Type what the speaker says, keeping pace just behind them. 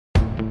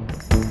Well,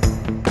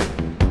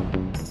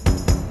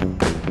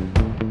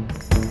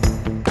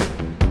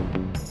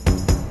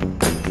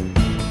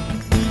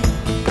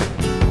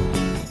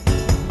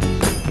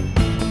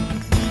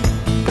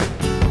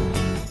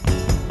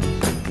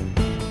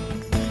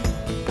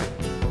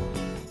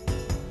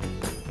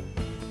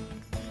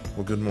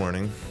 good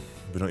morning.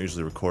 We don't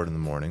usually record in the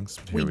mornings,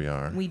 but here we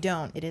are. We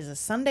don't. It is a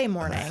Sunday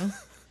morning.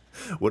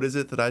 What is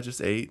it that I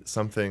just ate?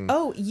 Something...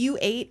 Oh, you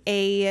ate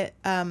a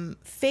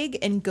fig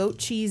and goat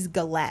cheese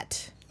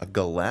galette. A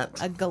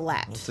galette? A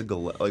galette. What's a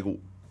galette? Like,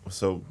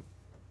 so...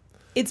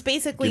 It's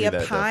basically Give a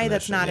me that pie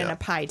that's definition, not yeah. in a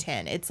pie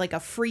tin. It's like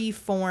a free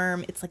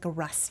form. It's like a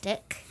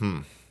rustic.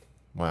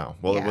 Wow.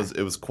 Well, Yeah.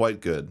 it was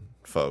quite good,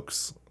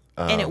 folks.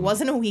 And it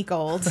wasn't a week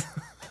old.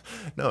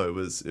 No, it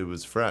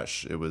was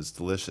fresh. It was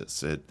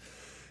delicious. It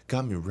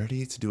got me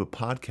ready to do a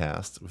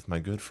podcast with my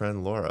good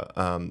friend Laura.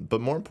 But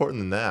more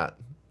important than that,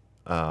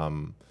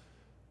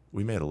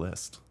 we made a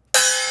list.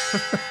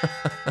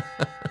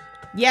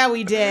 Yeah,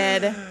 we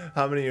did.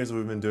 How many years have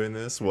we been doing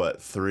this?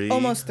 What, 3?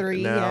 Almost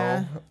 3,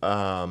 now?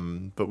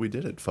 But we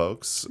did it,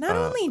 folks. Not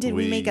only did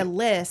we make a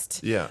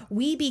list, Yeah.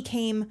 we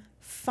became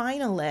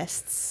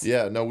finalists.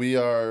 Yeah, no,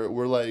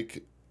 we're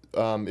like,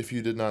 if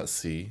you did not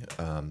see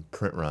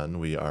Print Run,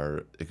 we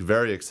are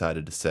very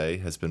excited to say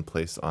has been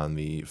placed on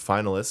the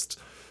finalist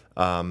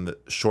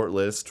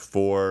shortlist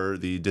for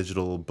the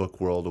Digital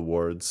Book World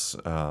Awards.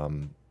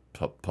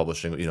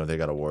 Publishing, they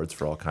got awards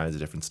for all kinds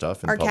of different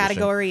stuff. Our publishing.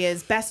 category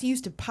is best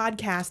use of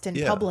podcast and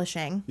Yeah.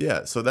 publishing.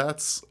 Yeah, so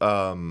that's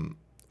we're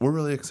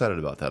really excited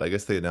about that. I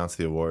guess they announce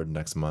the award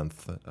next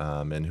month,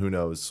 and who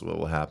knows what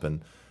will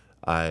happen.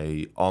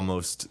 I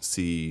almost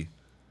see,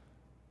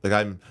 like,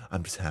 I'm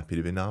just happy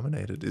to be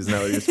nominated. Isn't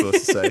that what you're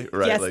supposed to say?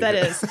 Right? Yes, like, that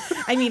is.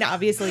 I mean,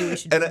 obviously we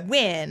should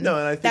win. No,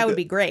 and I think that would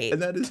be great.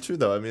 And that is true,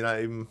 though. I mean,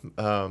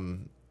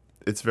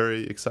 it's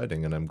very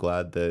exciting, and I'm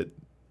glad that,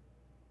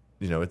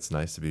 it's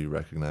nice to be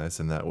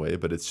recognized in that way.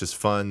 But it's just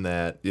fun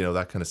that,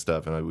 that kind of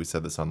stuff, and we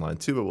said this online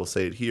too, but we'll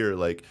say it here,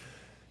 like,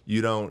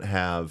 you don't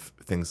have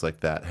things like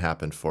that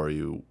happen for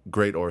you,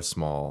 great or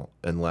small,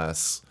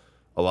 unless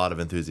a lot of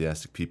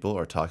enthusiastic people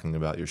are talking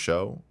about your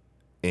show.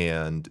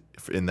 And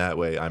in that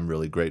way, I'm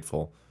really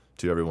grateful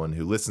to everyone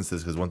who listens to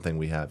this, because one thing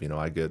we have,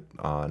 I get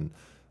on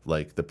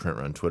like the Print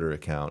Run Twitter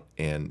account,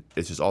 and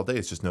it's just all day,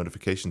 it's just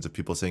notifications of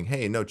people saying,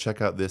 hey, no,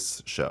 check out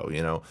this show,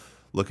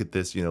 look at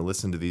this,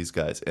 listen to these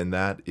guys. And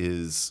that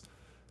is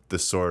the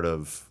sort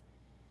of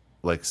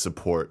like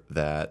support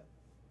that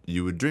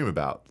you would dream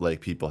about,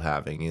 like people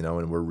having,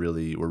 and we're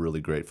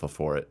really grateful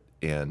for it.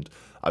 And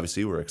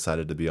obviously we're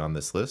excited to be on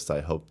this list.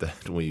 I hope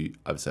that we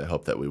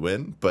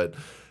win, but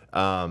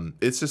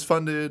it's just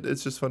fun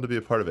to be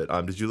a part of it.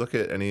 Did you look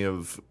at any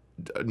of,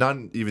 not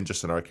even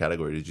just in our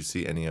category, did you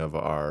see any of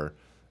our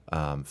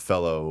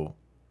fellow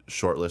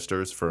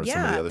shortlisters for some of the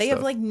other stuff? Yeah, they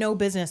have like no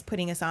business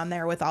putting us on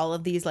there with all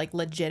of these like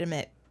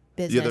legitimate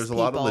business people. Yeah, there's a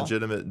lot of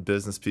legitimate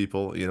business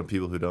people,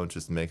 people who don't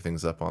just make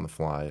things up on the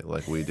fly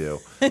like we do.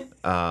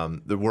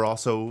 We're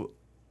also,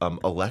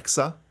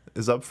 Alexa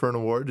is up for an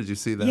award. Did you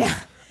see that? Yeah,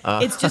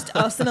 it's just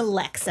us and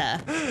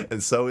Alexa.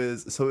 And so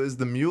is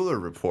the Mueller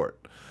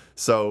report.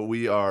 So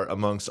we are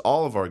amongst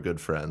all of our good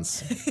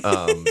friends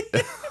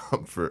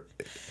for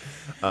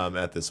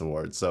at this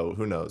award. So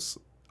who knows?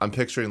 I'm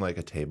picturing like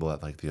a table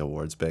at like the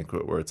awards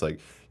banquet where it's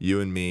like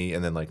you and me,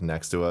 and then like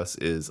next to us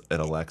is an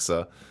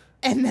Alexa.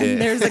 And then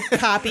there's a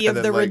copy of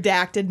the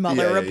redacted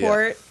Mueller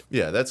report.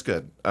 Yeah, that's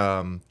good.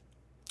 That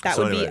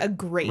would be a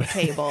great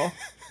table.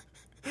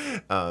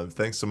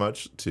 Thanks so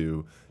much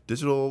to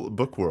Digital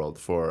Book World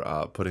for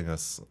putting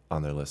us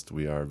on their list.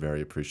 We are very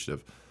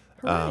appreciative.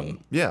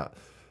 Yeah.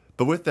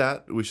 But with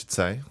that, we should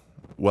say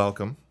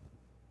welcome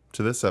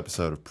to this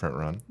episode of Print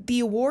Run. The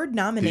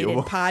award-nominated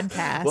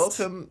podcast.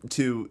 Welcome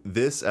to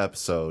this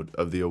episode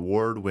of the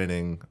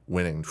award-winning,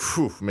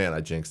 whew, man, I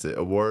jinxed it,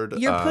 award.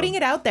 You're putting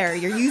it out there.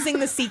 You're using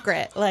the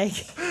secret. Like.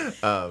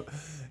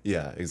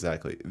 Yeah,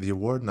 exactly. The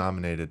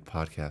award-nominated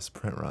podcast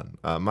Print Run.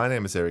 My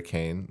name is Eric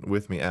Kane.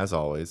 With me, as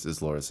always,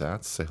 is Laura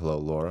Zatz. Say hello,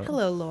 Laura.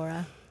 Hello,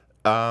 Laura.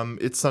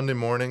 It's Sunday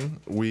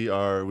morning.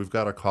 We've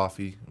got our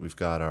coffee. We've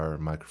got our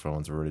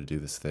microphones. We're ready to do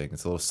this thing.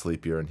 It's a little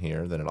sleepier in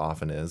here than it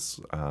often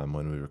is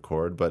when we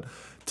record. But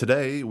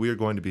today we are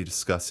going to be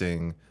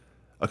discussing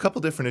a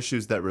couple different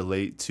issues that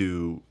relate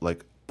to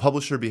like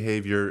publisher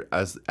behavior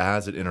as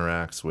it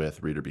interacts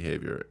with reader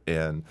behavior.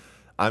 And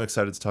I'm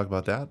excited to talk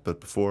about that.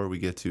 But before we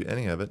get to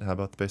any of it, how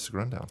about the basic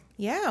rundown?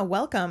 Yeah,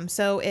 welcome.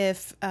 So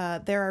if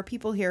there are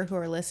people here who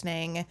are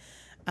listening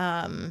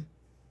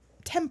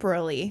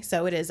temporarily,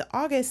 so it is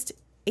August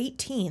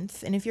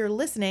 18th, and if you're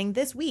listening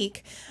this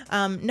week,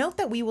 note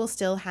that we will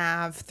still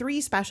have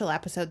 3 special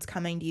episodes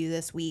coming to you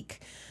this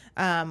week,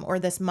 or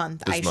this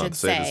month, I should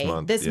say.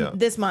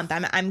 This month.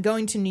 I'm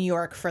going to New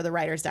York for the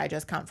Writer's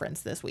Digest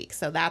conference this week,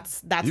 so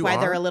that's why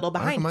they're a little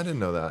behind. How come I didn't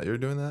know that? You're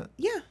doing that?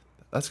 Yeah.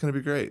 That's going to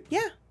be great.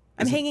 Yeah.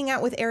 I'm hanging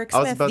out with Eric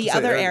Smith, the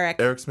other Eric.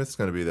 Eric Smith's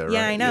going to be there, right?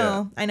 Yeah, I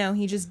know. Yeah. I know.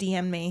 He just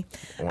DM'd me.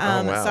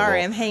 Wow.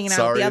 Sorry, I'm hanging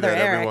out with the other Eric.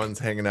 Sorry that everyone's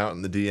hanging out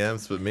in the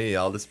DMs but me.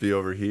 I'll just be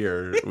over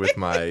here with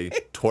my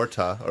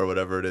torta or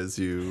whatever it is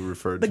you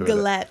referred to. The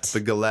galette. The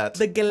galette.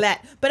 The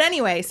galette. But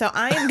anyway, so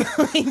I am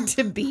going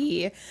to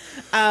be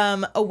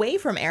away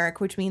from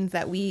Eric, which means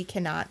that we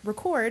cannot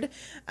record.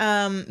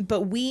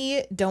 But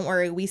don't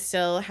worry, we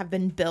still have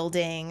been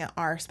building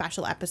our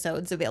special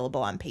episodes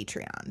available on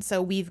Patreon.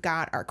 So we've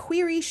got our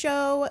query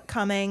show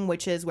coming,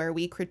 which is where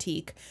we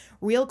critique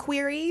real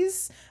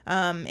queries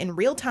in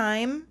real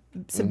time,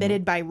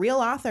 submitted by real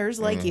authors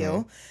like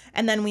you.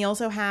 And then we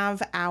also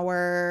have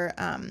our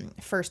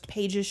First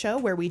Pages show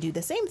where we do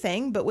the same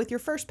thing, but with your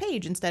first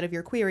page instead of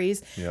your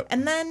queries. Yep.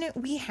 And then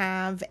we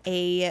have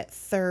a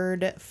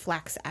third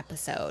Flex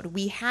episode.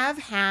 We have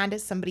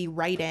had somebody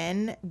write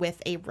in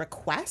with a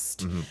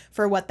request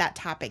for what that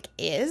topic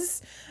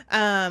is.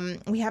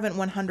 We haven't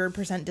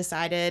 100%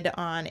 decided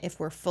on if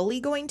we're fully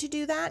going to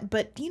do that,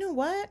 but you know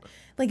what?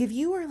 Like if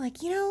you are like,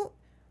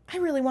 I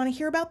really want to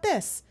hear about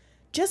this.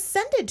 Just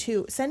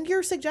send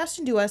your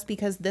suggestion to us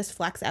because this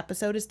Flex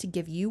episode is to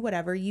give you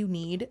whatever you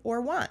need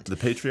or want. The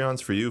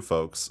Patreon's for you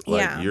folks.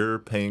 You're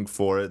paying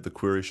for it. The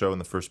Query Show and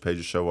the First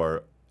Pages show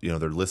are,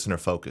 they're listener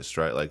focused,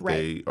 right?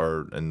 They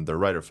are, and they're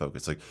writer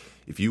focused. Like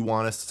if you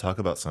want us to talk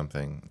about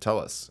something, tell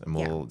us and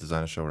we'll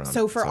design a show around it.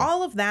 So for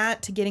all of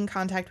that, to get in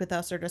contact with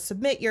us or to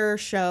submit your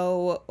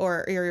show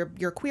or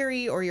your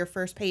query or your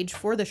first page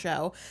for the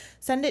show,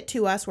 send it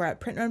to us. We're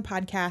at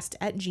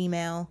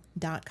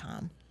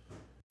printrunpodcast@gmail.com.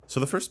 So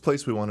the first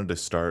place we wanted to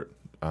start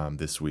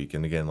this week,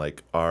 and again,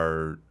 like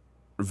our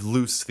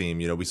loose theme,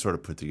 we sort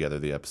of put together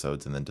the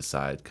episodes and then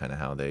decide kind of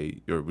how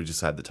we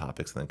just had the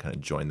topics and then kind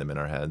of join them in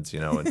our heads,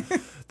 and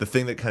the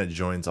thing that kind of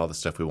joins all the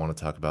stuff we want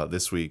to talk about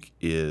this week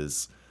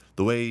is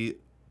the way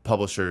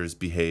publishers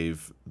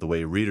behave, the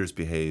way readers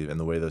behave, and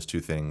the way those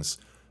two things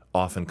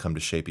often come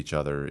to shape each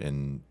other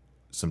in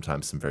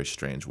sometimes some very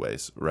strange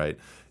ways, right?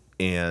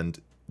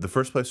 And the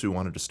first place we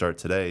wanted to start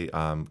today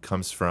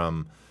comes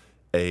from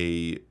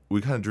we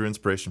kind of drew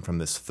inspiration from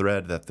this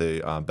thread that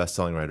the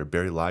best-selling writer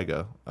Barry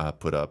Lyga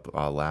put up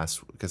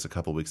a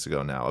couple weeks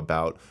ago now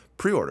about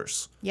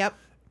pre-orders. Yep.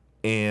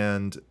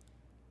 And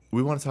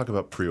we want to talk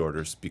about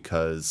pre-orders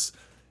because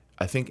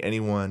I think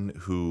anyone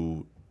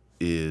who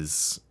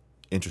is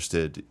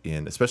interested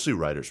in, especially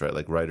writers, right?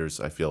 Like writers,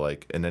 I feel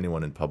like, and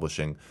anyone in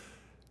publishing,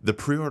 the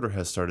pre-order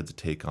has started to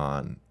take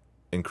on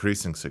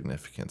increasing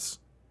significance,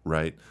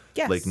 right?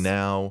 Yes. Like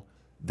now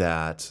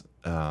that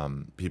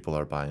people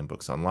are buying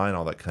books online,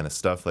 all that kind of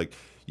stuff. Like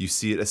you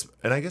see it,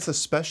 and I guess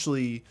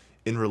especially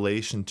in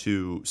relation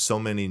to so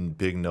many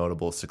big,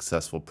 notable,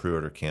 successful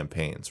pre-order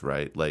campaigns,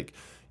 right? Like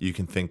you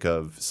can think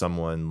of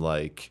someone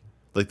like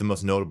the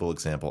most notable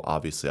example,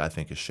 obviously, I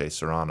think is Shea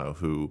Serrano,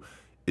 who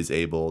is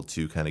able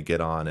to kind of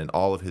get on, and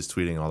all of his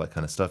tweeting, all that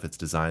kind of stuff, it's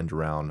designed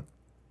around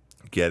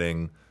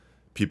getting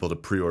people to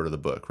pre-order the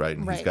book, right?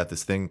 And he's got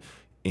this thing,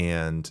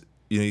 and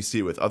you see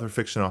it with other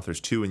fiction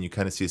authors too, and you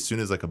kind of see as soon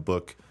as like a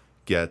book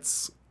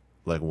gets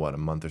a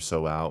month or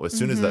so out, as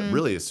soon as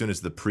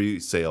the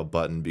pre-sale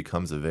button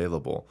becomes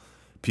available,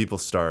 people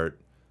start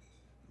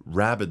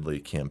rapidly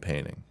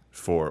campaigning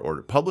for,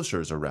 or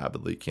publishers are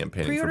rapidly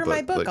campaigning pre-order for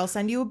my book, I'll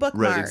send you a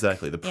bookmark. Right,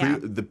 exactly.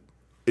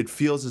 It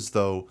feels as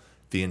though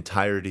the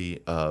entirety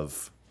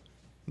of,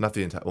 not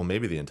the entire, well,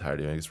 maybe the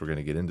entirety, I guess we're going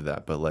to get into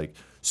that, but like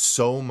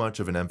so much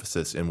of an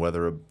emphasis in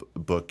whether a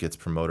book gets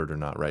promoted or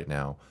not right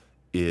now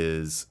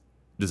is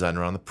designed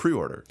around the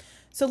pre-order.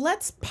 So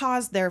let's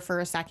pause there for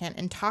a second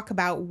and talk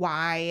about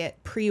why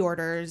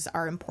pre-orders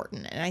are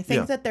important. And I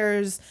think that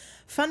there's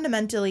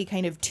fundamentally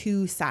kind of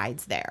two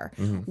sides there.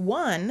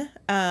 One,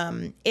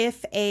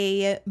 if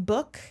a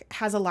book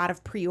has a lot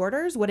of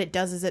pre-orders, what it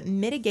does is it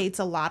mitigates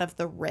a lot of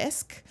the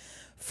risk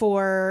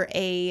for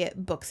a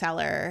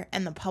bookseller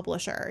and the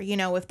publisher.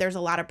 If there's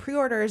a lot of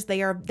pre-orders, they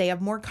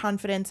have more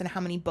confidence in how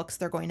many books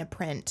they're going to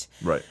print.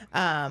 Right.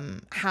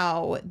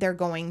 How they're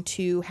going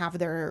to have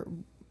their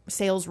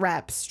sales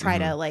reps try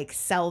to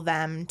sell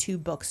them to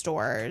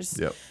bookstores.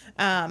 Yep.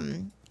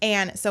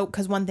 And so,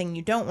 because one thing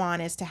you don't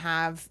want is to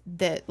have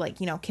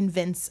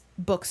convince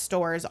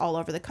bookstores all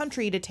over the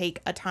country to take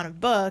a ton of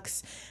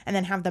books and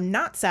then have them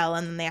not sell,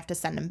 and then they have to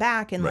send them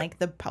back, and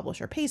the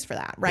publisher pays for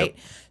that, right?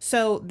 Yep.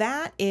 So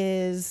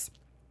that's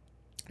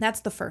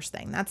the first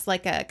thing. That's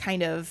like a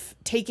kind of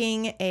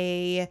taking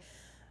a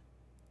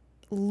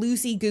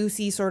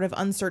loosey-goosey sort of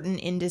uncertain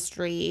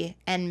industry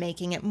and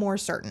making it more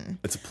certain.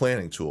 It's a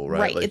planning tool,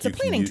 right? Right, it's a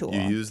planning tool.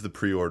 You use the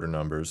pre-order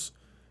numbers,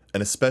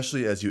 and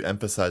especially as you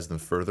emphasize them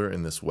further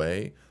in this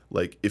way,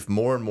 like if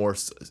more and more,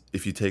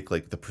 if you take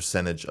like the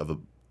percentage of a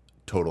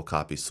total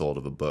copy sold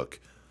of a book,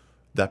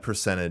 that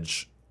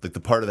percentage, like the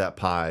part of that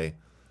pie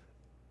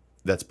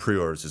that's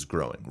pre-orders is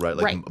growing, right?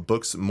 Like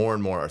books more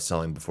and more are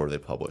selling before they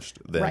published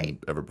than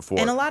ever before.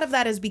 And a lot of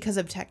that is because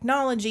of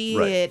technology.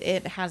 Right.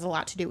 It has a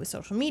lot to do with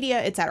social media,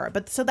 et cetera.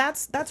 But so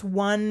that's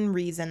one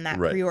reason that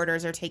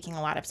pre-orders are taking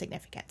a lot of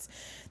significance.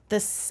 The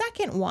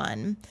second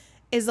one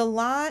is a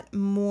lot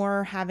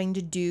more having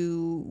to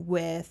do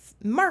with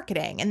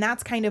marketing. And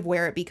that's kind of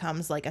where it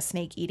becomes like a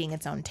snake eating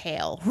its own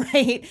tail,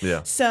 right?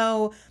 Yeah.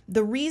 So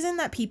the reason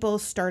that people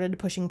started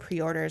pushing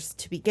pre-orders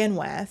to begin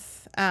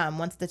with,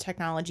 once the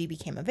technology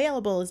became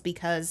available, is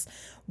because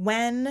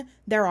when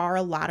there are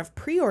a lot of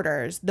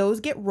pre-orders, those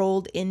get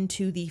rolled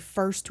into the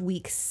first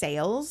week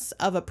sales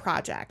of a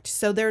project.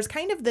 So there's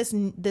kind of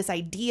this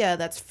idea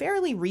that's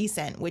fairly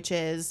recent, which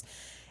is,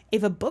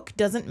 if a book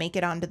doesn't make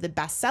it onto the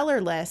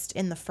bestseller list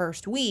in the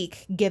first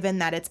week, given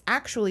that it's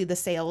actually the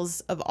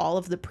sales of all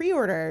of the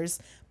pre-orders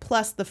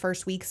plus the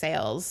first week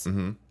sales,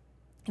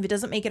 if it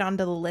doesn't make it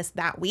onto the list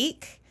that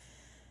week,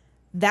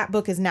 that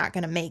book is not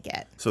going to make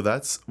it. So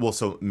that's, well,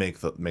 so make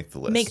the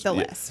list. Make the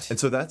list. And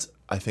so that's,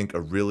 I think, a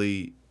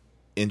really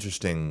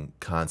interesting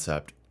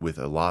concept with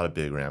a lot of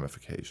big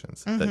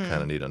ramifications that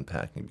kind of need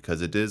unpacking,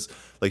 because it is,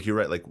 like, you're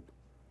right, like,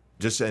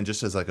 just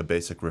as like a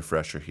basic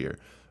refresher here,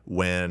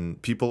 when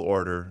people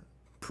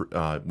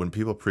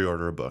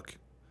pre-order a book,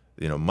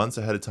 months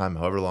ahead of time,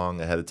 however long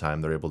ahead of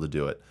time they're able to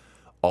do it,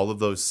 all of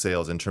those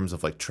sales, in terms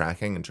of like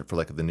tracking and for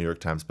like the New York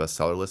Times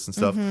bestseller list and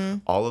stuff,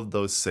 all of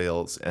those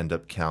sales end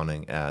up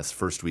counting as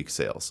first week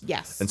sales.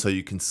 Yes. And so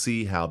you can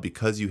see how,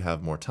 because you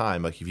have more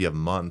time, like if you have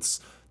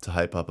months to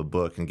hype up a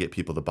book and get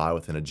people to buy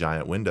within a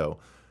giant window,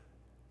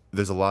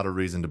 there's a lot of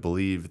reason to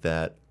believe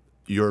that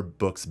your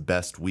book's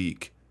best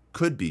week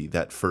could be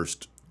that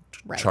first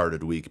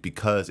charted week,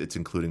 because it's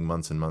including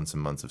months and months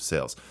and months of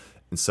sales.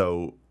 And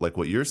so, like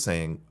what you're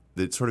saying,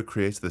 it sort of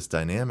creates this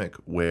dynamic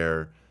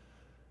where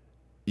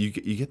you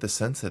get the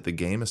sense that the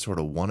game is sort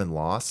of won and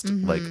lost,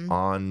 like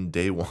on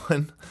day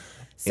one.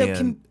 So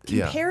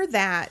compare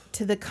that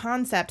to the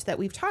concept that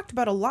we've talked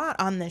about a lot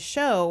on this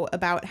show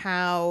about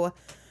how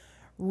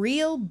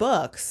real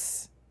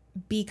books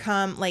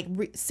become, like,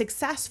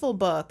 successful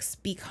books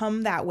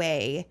become that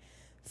way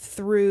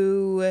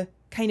through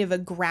kind of a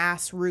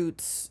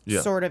grassroots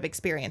sort of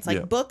experience.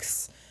 Like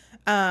books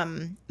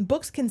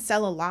can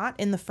sell a lot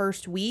in the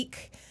first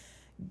week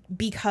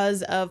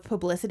because of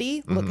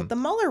publicity. Look at the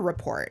Mueller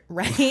report,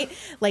 right?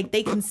 Like,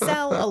 they can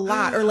sell a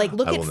lot. Or like,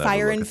 look at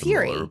Fire and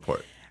Fury,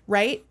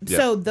 right? Yeah.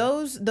 So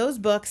those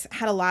books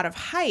had a lot of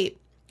hype,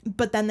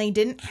 but then they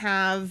didn't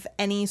have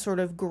any sort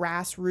of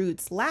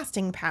grassroots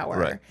lasting power.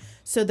 Right.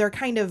 So they're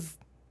kind of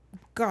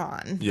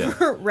gone. Yeah.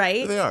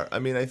 Right? They are. I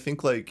mean, I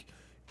think like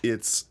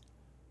it's,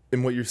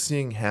 and what you're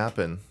seeing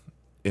happen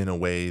in a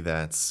way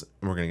that's,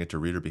 and we're going to get to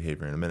reader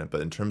behavior in a minute, but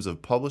in terms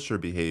of publisher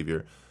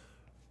behavior,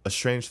 a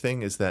strange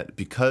thing is that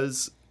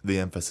because the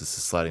emphasis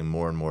is sliding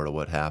more and more to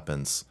what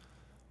happens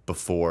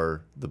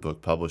before the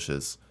book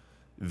publishes,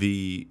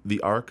 the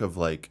arc of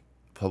like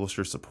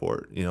publisher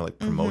support, like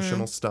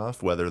promotional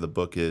stuff, whether the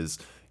book is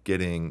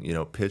getting,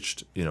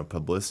 pitched,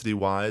 publicity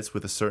wise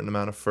with a certain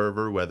amount of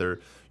fervor, whether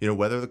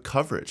the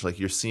coverage, like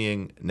you're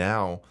seeing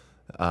now,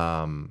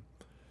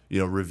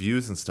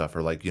 reviews and stuff,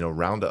 or like,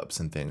 roundups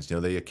and things,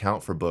 they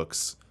account for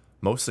books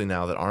mostly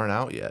now that aren't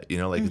out yet,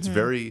 it's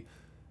very,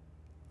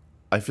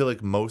 I feel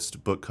like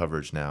most book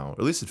coverage now,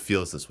 or at least it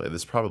feels this way,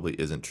 this probably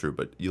isn't true,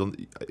 but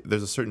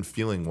there's a certain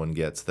feeling one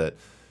gets that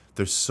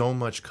there's so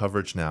much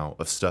coverage now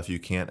of stuff you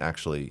can't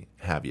actually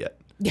have yet.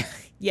 Yes.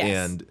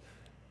 And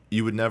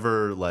you would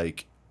never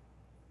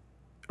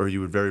or you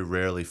would very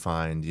rarely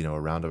find, a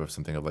roundup of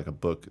something, of like a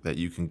book that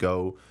you can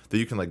go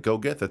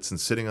get that's been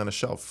sitting on a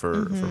shelf for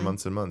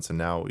months and months, and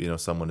now,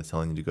 someone is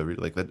telling you to go read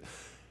it. Like that,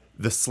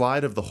 the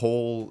slide of the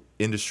whole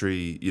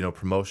industry,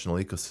 promotional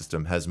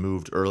ecosystem has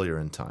moved earlier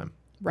in time.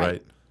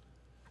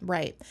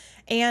 Right.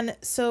 And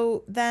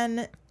so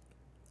then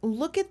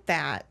look at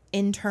that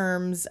in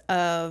terms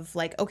of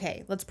like,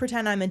 okay, let's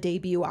pretend I'm a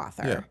debut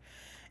author.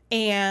 Yeah.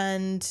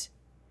 And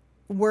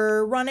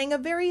we're running a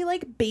very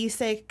like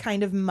basic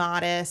kind of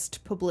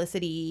modest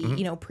publicity,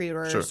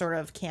 pre-order sort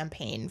of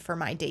campaign for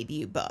my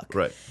debut book.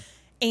 Right.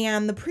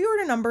 And the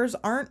pre-order numbers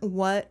aren't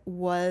what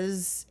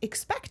was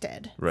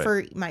expected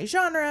for my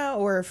genre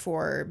or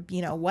for,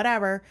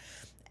 whatever.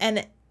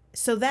 And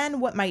so then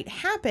what might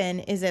happen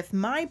is, if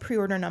my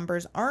pre-order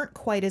numbers aren't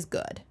quite as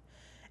good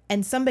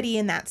and somebody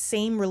in that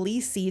same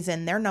release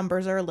season, their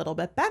numbers are a little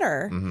bit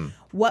better,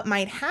 what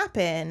might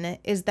happen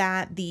is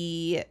that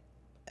the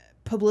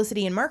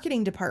publicity and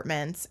marketing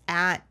departments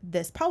at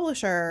this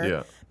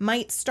publisher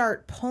might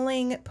start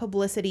pulling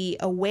publicity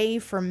away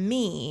from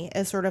me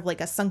as sort of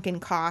like a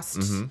sunken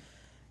cost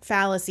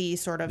fallacy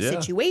sort of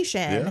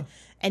situation,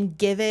 and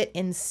give it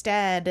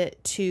instead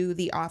to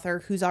the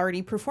author who's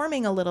already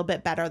performing a little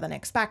bit better than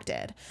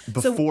expected.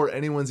 Before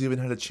anyone's even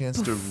had a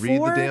chance to read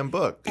the damn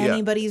book.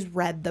 Anybody's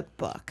read the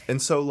book.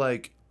 And so,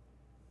 like,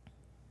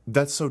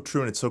 that's so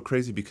true, and it's so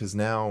crazy because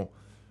now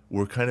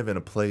we're kind of in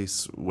a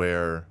place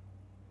where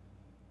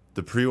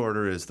the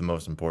pre-order is the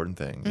most important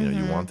thing.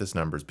 You want this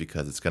numbers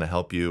because it's going to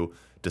help you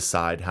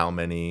decide how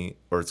many,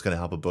 or it's going to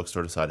help a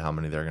bookstore decide how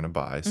many they're going to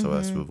buy so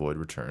as to avoid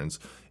returns.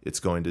 It's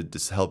going to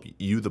just help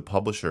you, the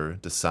publisher,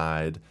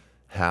 decide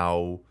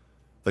how,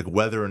 like,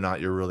 whether or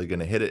not you're really going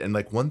to hit it. And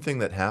like one thing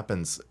that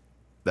happens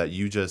that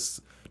you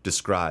just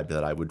described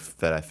that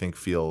I think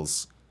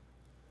feels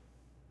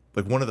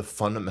like one of the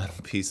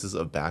fundamental pieces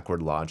of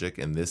backward logic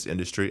in this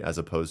industry, as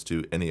opposed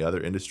to any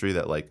other industry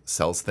that like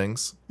sells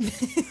things.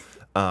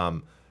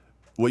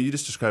 What you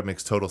just described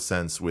makes total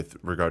sense with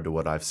regard to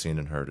what I've seen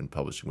and heard in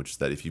publishing, which is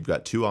that if you've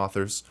got two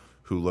authors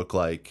who look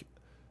like,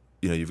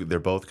 they're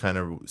both kind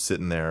of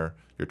sitting there,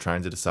 you're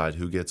trying to decide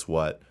who gets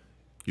what,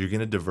 you're going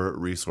to divert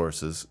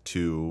resources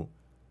to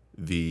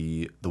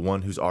the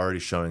one who's already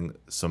showing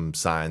some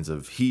signs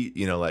of heat,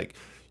 like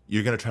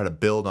you're going to try to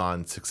build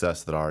on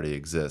success that already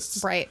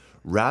exists. Right.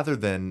 Rather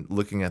than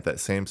looking at that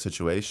same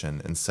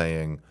situation and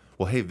saying,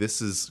 well, hey,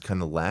 this is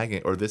kind of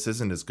lagging, or this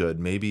isn't as good.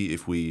 Maybe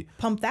if we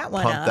pump that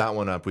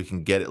one up, we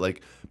can get it.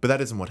 But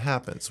that isn't what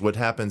happens. What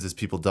happens is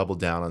people double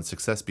down on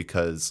success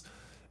because,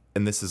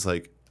 and this is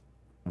like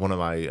one of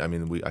my,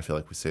 I feel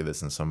like we say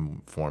this in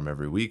some form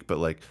every week, but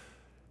like,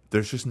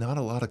 there's just not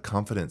a lot of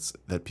confidence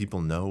that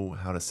people know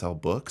how to sell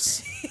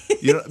books.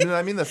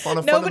 That on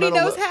a nobody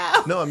knows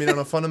how. No, on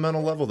a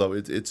fundamental level though,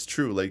 it's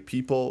true. Like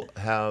people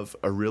have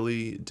a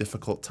really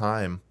difficult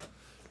time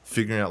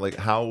figuring out like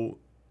how.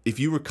 If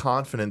you were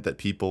confident that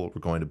people were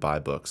going to buy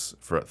books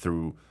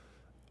through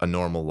a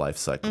normal life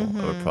cycle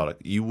of a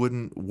product, you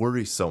wouldn't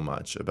worry so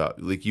much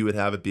about, like, you would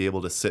have it be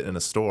able to sit in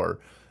a store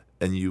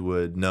and you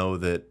would know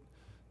that,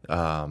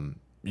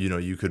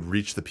 you could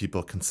reach the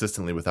people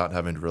consistently without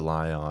having to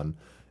rely on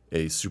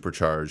a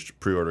supercharged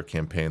pre-order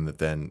campaign that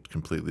then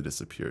completely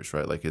disappears,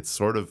 right? Like, it's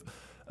sort of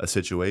a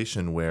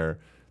situation where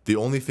the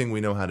only thing we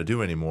know how to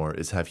do anymore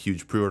is have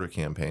huge pre-order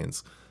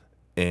campaigns.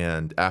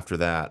 And after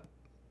that,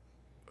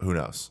 who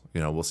knows?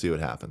 We'll see what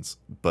happens.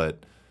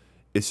 But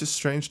it's just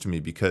strange to me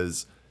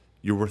because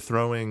you were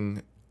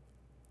throwing,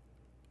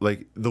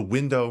 like, the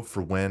window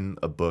for when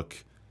a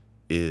book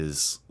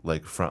is,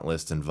 like, front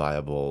list and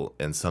viable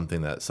and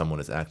something that someone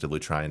is actively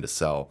trying to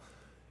sell.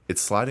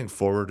 It's sliding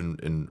forward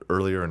and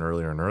earlier and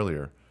earlier and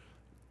earlier.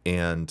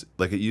 And,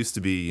 like, it used to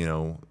be,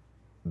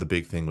 the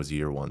big thing was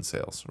year one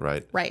sales,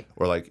 right? Right.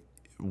 Or, like,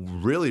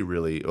 really,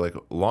 really, like,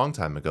 a long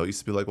time ago, it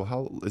used to be like, well,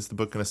 how is the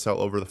book going to sell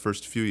over the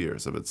first few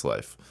years of its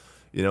life?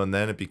 And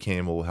then it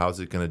became, well, how's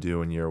it going to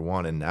do in year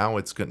one? And now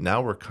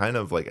now we're kind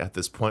of like at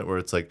this point where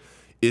it's like,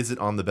 is it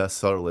on the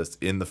bestseller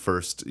list in the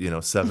first,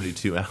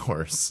 72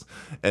 hours?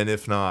 And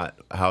if not,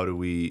 how are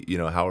we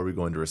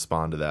going to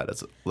respond to that?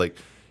 It's like,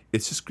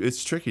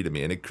 it's tricky to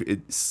me. And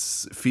it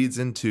feeds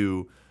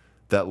into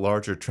that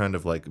larger trend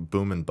of like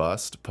boom and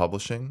bust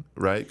publishing,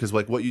 right? Because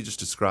like what you just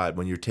described,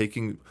 when you're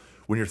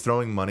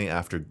throwing money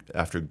after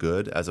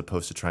good, as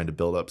opposed to trying to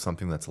build up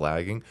something that's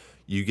lagging,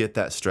 you get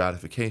that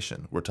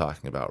stratification we're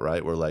talking about,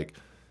 right? Where like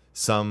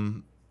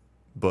some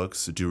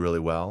books do really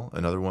well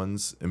and other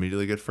ones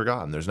immediately get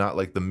forgotten. There's not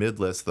like the mid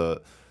list,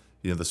 the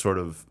sort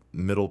of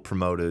middle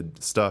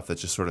promoted stuff that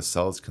just sort of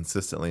sells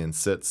consistently and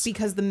sits.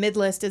 Because the mid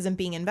list isn't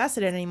being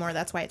invested in anymore.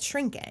 That's why it's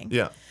shrinking.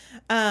 Yeah.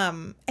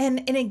 And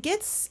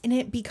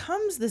it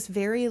becomes this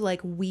very like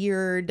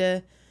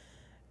weird,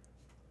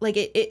 like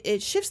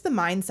it shifts the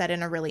mindset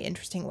in a really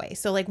interesting way.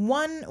 So like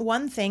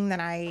one thing that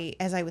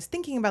as I was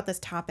thinking about this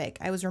topic,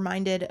 I was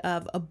reminded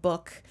of a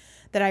book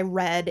that I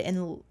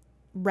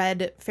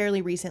read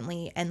fairly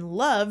recently and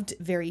loved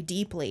very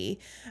deeply,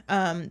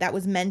 that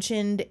was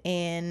mentioned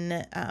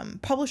in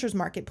Publishers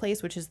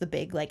Marketplace, which is the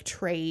big like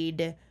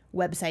trade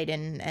website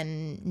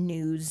and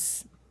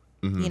news,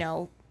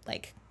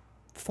 like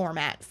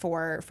format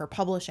for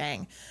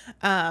publishing.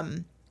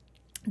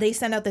 They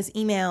send out this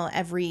email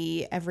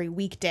every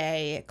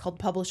weekday called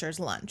Publisher's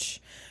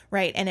Lunch,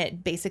 right? And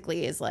it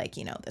basically is like,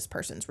 this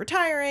person's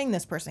retiring,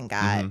 this person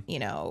got,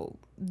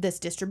 this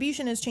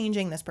distribution is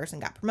changing, this person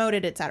got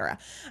promoted, etc.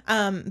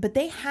 But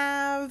they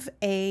have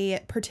a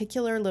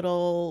particular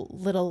little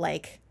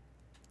like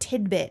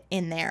tidbit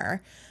in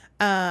there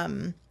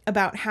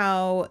about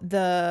how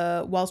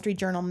the Wall Street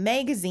Journal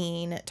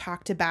magazine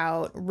talked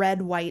about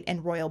Red, White,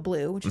 and Royal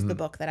Blue, which is the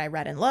book that I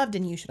read and loved,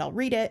 and you should all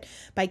read it,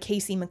 by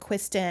Casey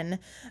McQuiston,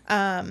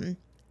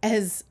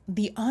 as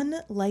the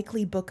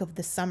unlikely book of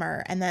the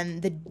summer. And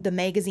then the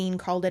magazine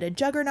called it a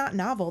juggernaut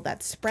novel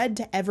that spread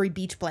to every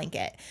beach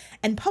blanket.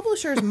 And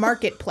Publishers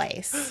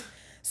Marketplace.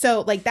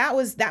 So like that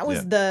was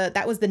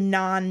the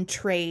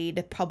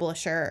non-trade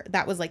publisher.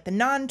 That was like the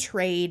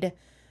non-trade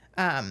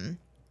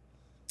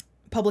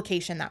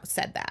publication that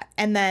said that.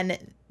 And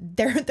then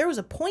there was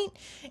a point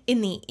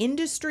in the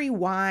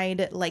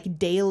industry-wide like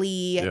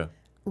daily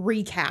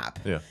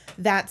recap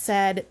that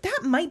said that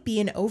might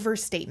be an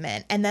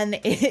overstatement. And then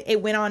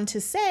it went on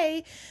to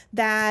say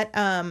that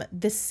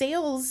the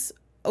sales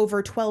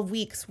over 12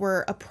 weeks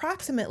were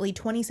approximately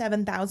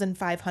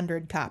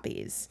 27,500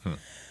 copies.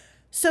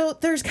 So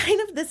there's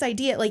kind of this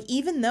idea, like,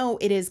 even though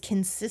it is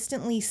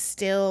consistently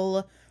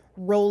still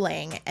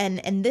rolling,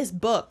 and this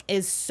book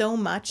is so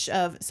much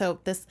of, so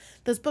this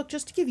book,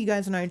 just to give you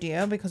guys an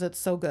idea because it's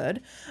so good,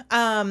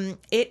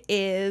 it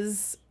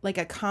is like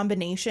a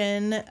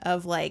combination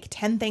of like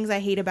 10 Things I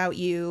Hate About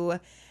You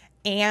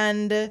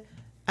and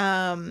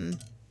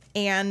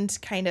and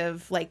kind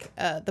of like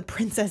the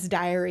Princess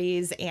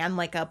Diaries and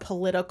like a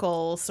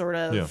political sort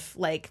of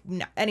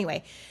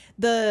anyway,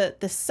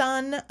 the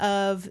son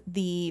of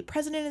the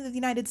president of the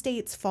United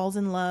States falls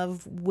in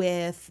love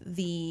with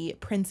the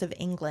Prince of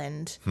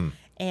England.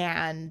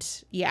 And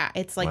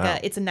it's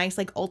like it's a nice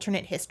like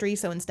alternate history.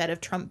 So instead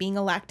of Trump being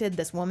elected,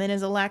 this woman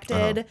is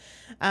elected.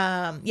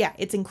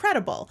 It's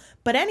incredible.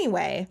 But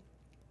anyway,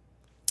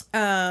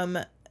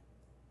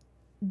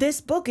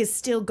 this book is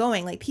still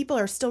going. Like, people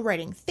are still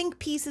writing think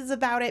pieces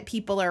about it.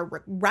 People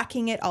are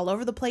wrecking it all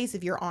over the place.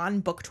 If you're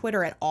on book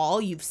Twitter at all,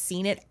 you've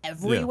seen it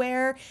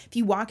everywhere. Yeah. If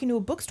you walk into a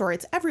bookstore,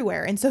 it's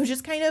everywhere. And so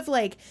just kind of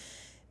like,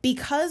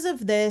 because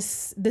of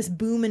this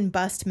boom and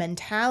bust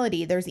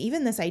mentality, there's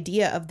even this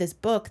idea of this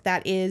book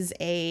that is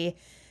a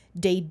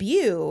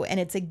debut,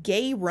 and it's a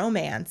gay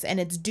romance, and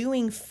it's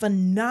doing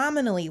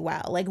phenomenally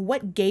well. Like,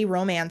 what gay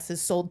romance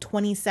has sold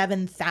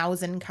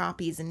 27,000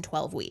 copies in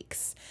 12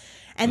 weeks?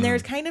 And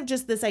there's kind of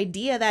just this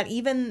idea that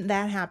even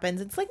that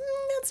happens, it's like,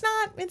 it's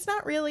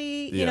not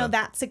really, you know,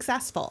 that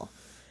successful.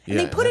 And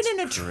they put it in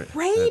a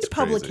trade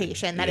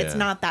publication that it's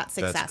not that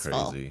successful.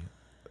 That's crazy.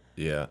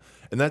 Yeah.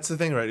 And that's the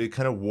thing, right? It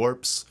kind of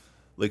warps,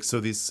 like, so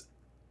these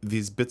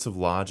bits of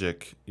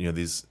logic, you know,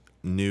 these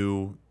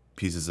new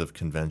pieces of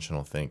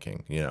conventional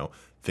thinking, you know,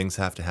 things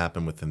have to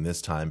happen within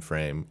this time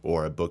frame,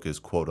 or a book is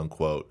quote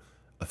unquote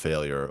a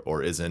failure,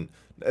 or isn't.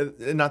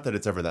 Not that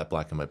it's ever that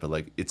black and white, but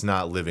like, it's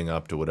not living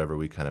up to whatever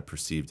we kind of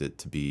perceived it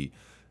to be.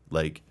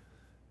 Like,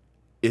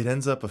 it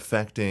ends up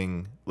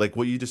affecting, like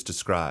what you just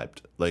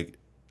described, like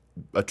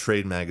a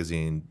trade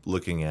magazine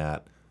looking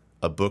at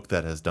a book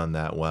that has done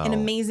that well, an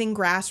amazing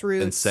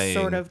grassroots and saying,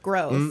 sort of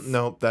growth.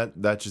 No,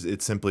 that just,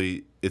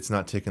 it's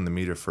not taking the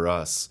meter for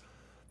us.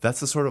 That's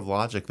the sort of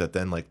logic that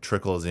then like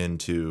trickles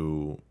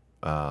into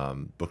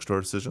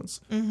bookstore decisions.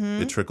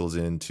 It trickles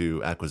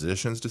into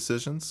acquisitions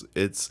decisions.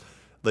 It's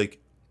like,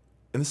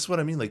 and this is what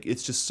I mean. Like,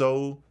 it's just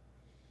so,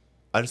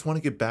 I just want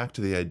to get back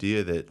to the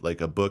idea that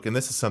like a book, and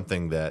this is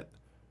something that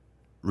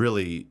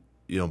really,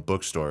 you know,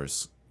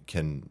 bookstores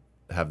can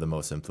have the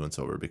most influence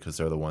over, because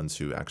they're the ones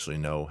who actually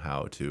know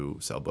how to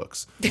sell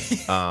books.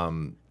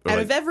 Out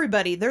of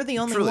everybody, they're the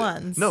only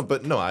ones. No,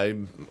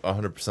 I'm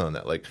 100% on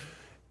that. Like,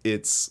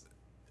 it's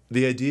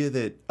the idea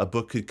that a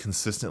book could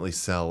consistently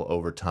sell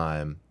over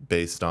time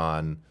based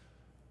on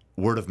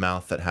word of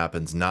mouth that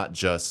happens not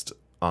just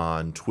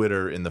on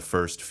Twitter in the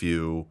first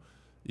few,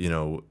 you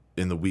know,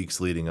 in the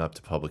weeks leading up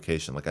to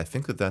publication. Like, I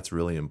think that that's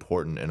really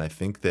important, and I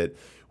think that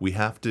we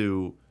have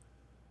to.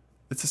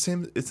 It's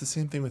the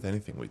same thing with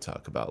anything we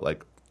talk about.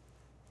 Like,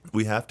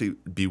 we have to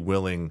be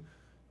willing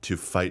to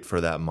fight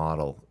for that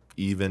model,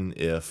 even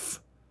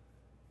if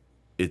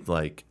it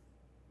like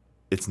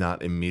it's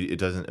not immediate. It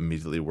doesn't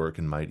immediately work,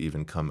 and might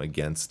even come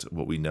against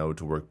what we know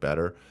to work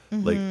better.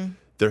 Like,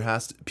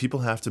 people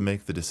have to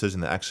make the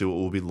decision that actually what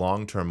will be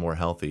long term more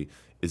healthy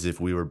is if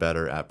we were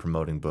better at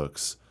promoting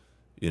books,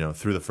 you know,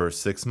 through the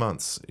first 6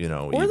 months, you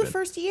know, or even the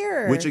first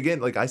year. Which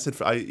again, like I said,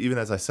 even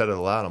as I said it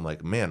aloud, I'm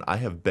like, man, I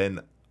have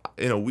been,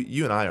 you know,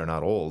 you and I are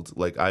not old.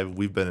 Like,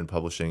 we've been in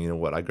publishing. You know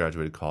what? I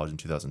graduated college in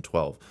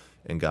 2012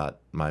 and got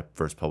my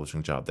first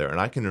publishing job there, and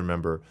I can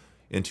remember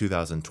in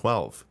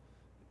 2012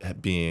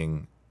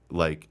 being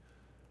like,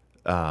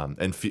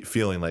 and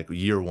feeling like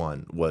year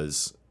one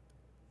was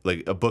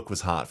like a book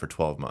was hot for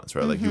 12 months,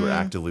 right? Like, you were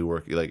actively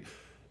working, like.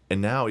 And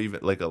now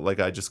even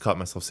like I just caught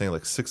myself saying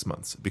like 6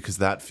 months, because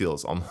that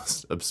feels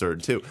almost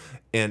absurd too.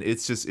 And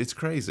it's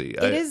crazy.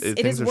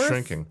 Things are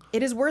shrinking.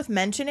 It is worth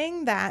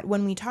mentioning that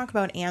when we talk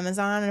about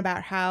Amazon and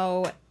about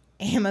how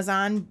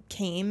Amazon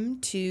came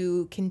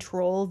to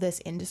control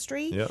this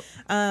industry,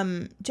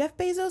 Jeff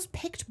Bezos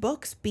picked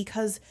books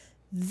because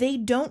they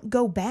don't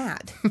go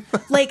bad.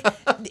 Like,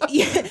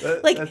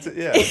 that's it,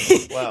 yeah.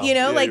 Wow. You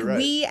know, yeah, like right.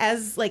 we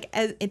as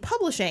in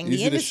publishing, easy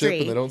the industry, to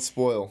ship and they don't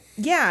spoil.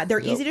 Yeah, they're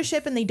easy to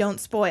ship and they don't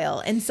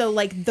spoil. And so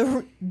like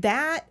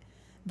that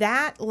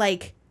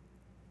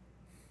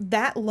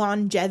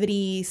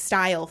longevity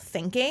style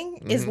thinking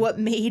is what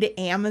made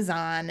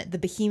Amazon the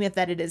behemoth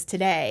that it is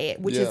today,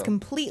 which is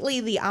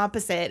completely the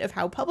opposite of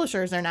how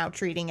publishers are now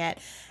treating it.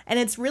 And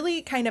it's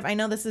really kind of, I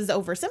know this is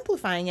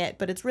oversimplifying it,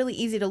 but it's really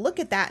easy to look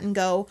at that and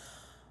go,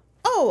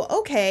 oh,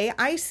 okay,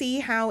 I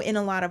see how in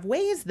a lot of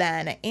ways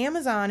then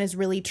Amazon is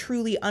really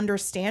truly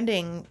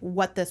understanding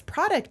what this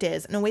product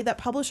is in a way that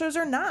publishers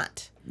are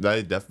not.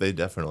 They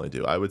definitely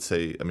do. I would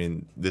say, I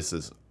mean, this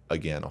is,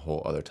 again, a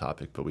whole other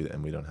topic, but we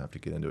don't have to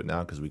get into it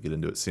now because we get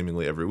into it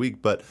seemingly every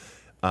week. But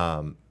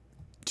to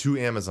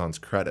Amazon's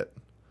credit,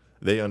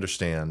 they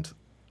understand,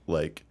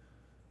 like,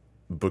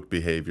 book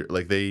behavior.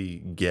 Like,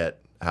 they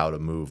get how to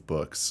move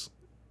books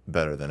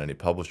better than any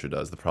publisher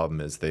does. The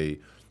problem is they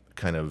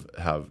kind of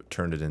have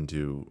turned it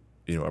into,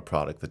 you know, a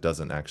product that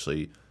doesn't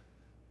actually,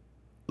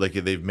 like,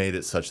 they've made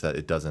it such that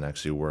it doesn't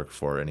actually work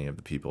for any of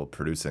the people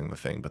producing the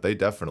thing. But they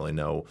definitely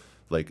know,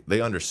 like, they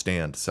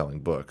understand selling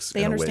books.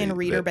 They understand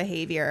reader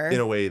behavior in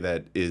a way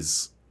that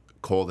is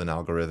cold and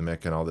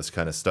algorithmic and all this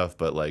kind of stuff.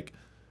 But like,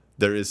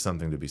 there is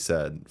something to be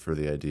said for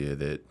the idea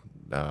that,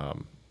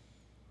 you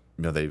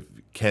know, they've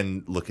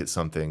can look at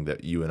something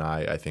that you and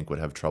I think would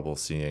have trouble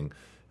seeing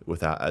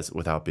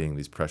without being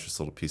these precious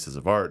little pieces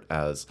of art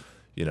as,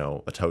 you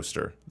know, a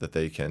toaster that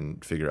they can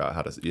figure out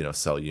how to, you know,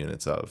 sell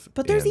units of.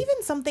 But there's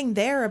even something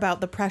there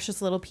about the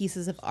precious little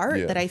pieces of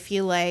art that I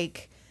feel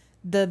like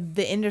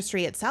the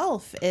industry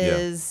itself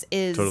is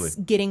totally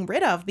getting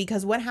rid of,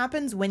 because what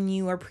happens when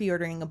you are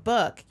pre-ordering a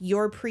book?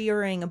 You're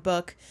pre-ordering a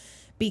book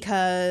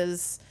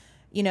because,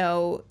 you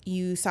know,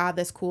 you saw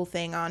this cool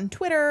thing on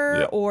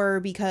Twitter or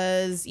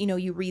because, you know,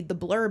 you read the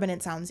blurb and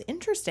it sounds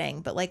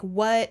interesting. But like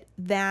what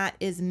that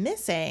is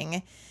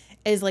missing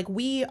is like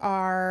we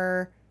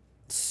are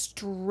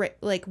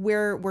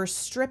we're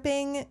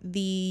stripping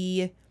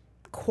the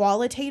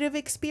qualitative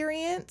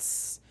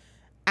experience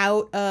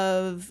out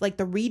of like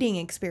the reading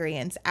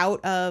experience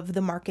out of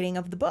the marketing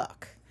of the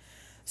book.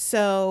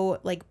 So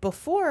like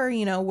before,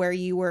 you know, where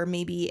you were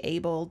maybe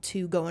able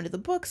to go into the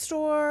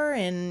bookstore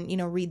and, you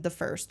know, read the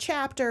first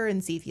chapter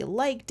and see if you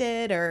liked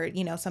it, or,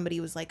 you know, somebody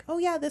was like, oh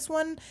yeah, this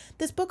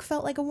book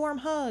felt like a warm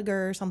hug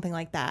or something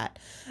like that.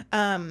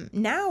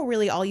 Now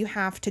really all you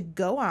have to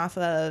go off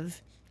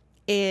of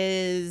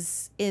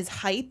is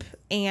hype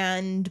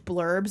and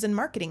blurbs and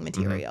marketing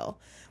material.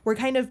 We're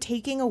kind of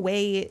taking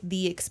away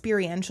the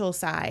experiential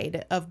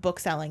side of book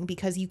selling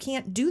because you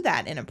can't do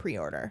that in a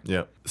pre-order.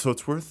 Yeah. So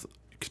it's worth,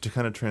 to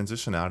kind of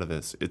transition out of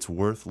this, it's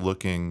worth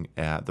looking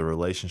at the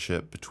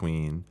relationship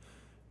between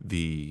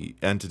the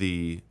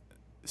entity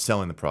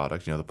selling the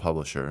product, you know, the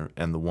publisher,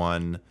 and the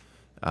one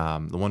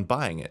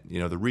buying it, you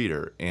know, the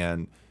reader.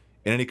 And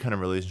in any kind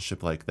of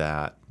relationship like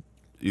that,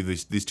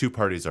 these two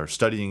parties are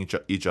studying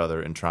each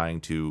other and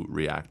trying to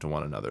react to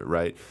one another,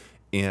 right?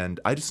 And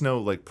I just know,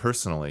 like,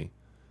 personally,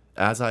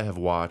 as I have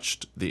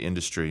watched the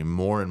industry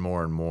more and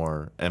more and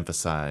more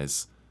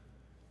emphasize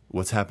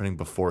what's happening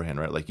beforehand,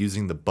 right? Like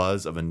using the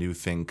buzz of a new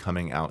thing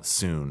coming out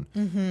soon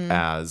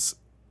as,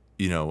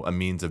 you know, a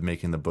means of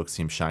making the book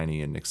seem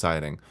shiny and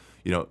exciting.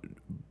 You know,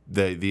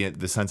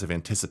 the sense of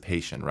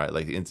anticipation, right?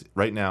 Like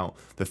right now,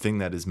 the thing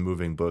that is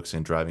moving books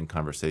and driving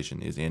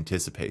conversation is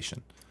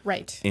anticipation.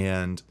 Right.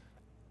 And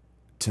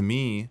to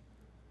me,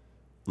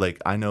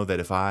 like, I know that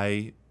if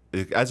I,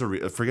 as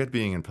a forget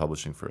being in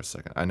publishing for a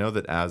second, I know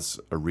that as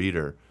a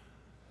reader,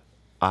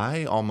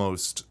 I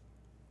almost,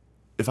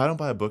 if I don't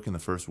buy a book in the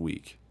first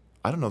week,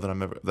 I don't know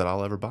that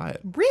I'll ever buy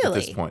it. Really?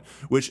 At this point.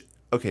 Which,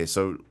 okay,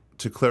 so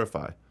to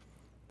clarify,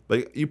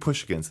 like, you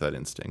push against that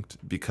instinct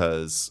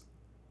because,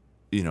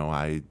 you know,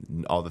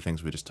 all the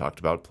things we just talked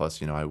about,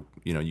 plus,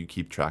 you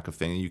keep track of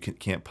things. You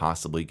can't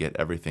possibly get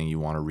everything you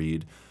want to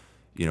read,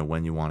 you know,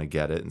 when you want to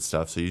get it and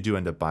stuff. So you do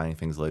end up buying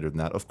things later than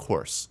that, of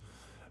course.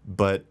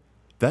 But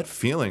that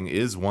feeling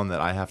is one that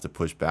I have to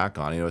push back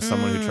on. You know, as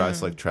someone who tries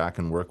to like track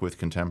and work with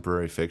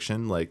contemporary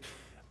fiction, like,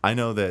 I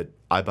know that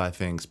I buy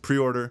things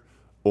pre-order,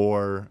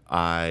 or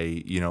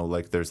I, you know,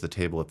 like there's the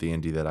table at the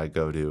indie that I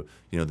go to,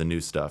 you know, the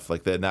new stuff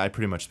like that. And I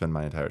pretty much spend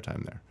my entire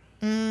time there.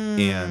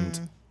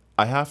 And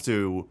I have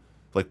to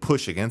like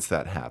push against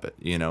that habit,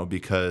 you know,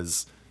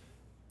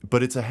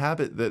 but it's a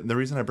habit that the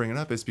reason I bring it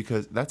up is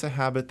because that's a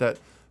habit that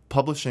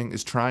publishing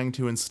is trying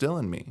to instill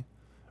in me,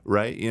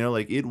 right? You know,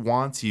 like it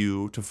wants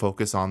you to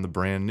focus on the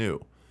brand new.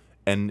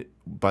 And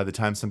by the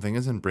time something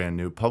isn't brand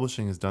new,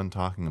 publishing is done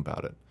talking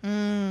about it.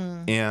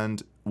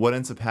 And what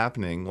ends up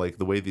happening, like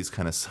the way these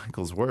kind of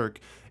cycles work,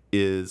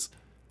 is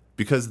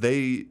because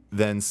they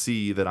then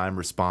see that I'm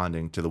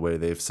responding to the way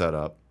they've set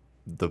up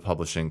the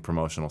publishing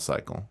promotional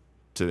cycle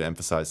to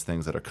emphasize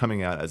things that are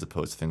coming out as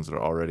opposed to things that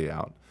are already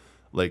out.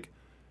 Like,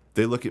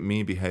 they look at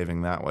me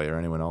behaving that way or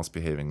anyone else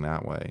behaving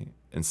that way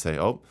and say,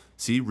 oh,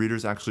 see,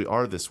 readers actually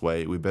are this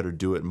way. We better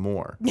do it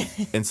more.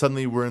 And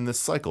suddenly we're in this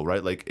cycle,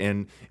 right? Like,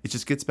 and it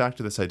just gets back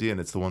to this idea, and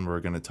it's the one we're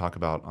going to talk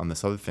about on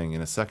this other thing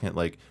in a second.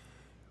 Like,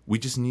 we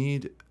just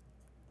need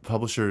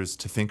publishers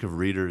to think of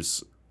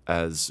readers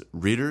as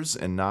readers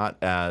and not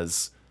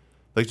as,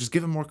 like, just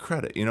give them more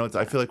credit. You know,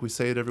 I feel like we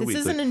say it every week.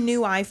 This isn't a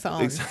new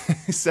iPhone.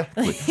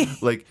 Exactly.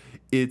 Like,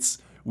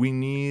 we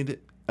need,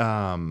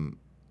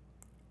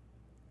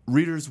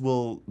 readers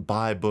will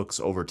buy books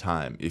over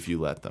time if you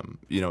let them,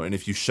 you know, and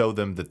if you show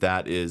them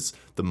that is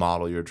the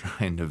model you're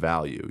trying to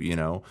value, you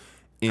know.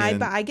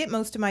 And I get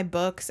most of my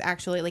books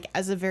actually like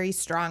as a very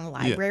strong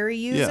library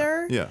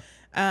user.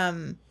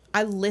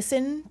 I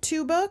listen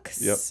to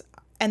books,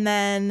 and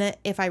then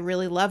if I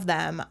really love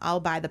them,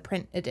 I'll buy the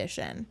print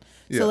edition.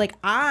 So like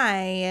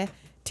I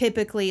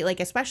typically, like,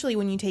 especially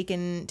when you take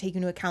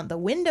into account the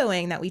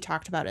windowing that we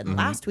talked about in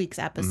last week's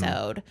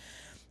episode,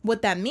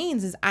 what that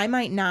means is I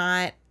might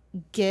not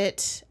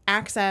get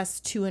access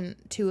to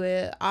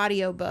a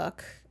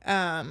audiobook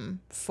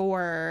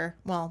for,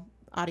 well,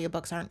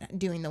 audiobooks aren't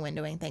doing the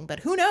windowing thing, but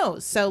who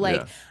knows? So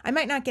like I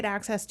might not get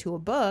access to a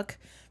book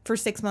for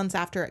 6 months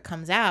after it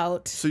comes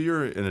out. So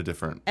you're in a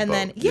different boat.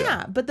 Then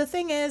but the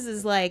thing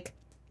is like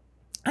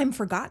I'm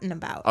forgotten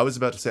about. I was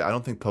about to say, I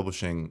don't think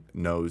publishing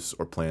knows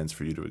or plans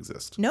for you to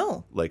exist.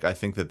 No. Like, I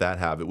think that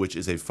habit, which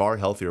is a far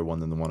healthier one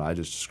than the one I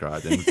just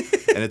described, and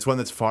it's one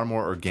that's far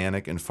more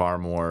organic and far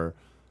more,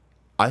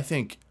 I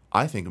think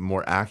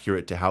more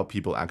accurate to how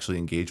people actually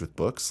engage with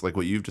books, like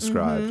what you've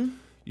described.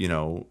 you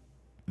know,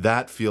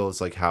 that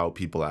feels like how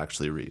people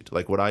actually read.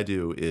 Like what I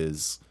do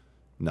is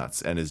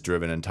nuts and is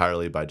driven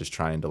entirely by just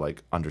trying to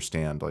like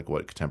understand like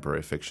what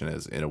contemporary fiction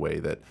is in a way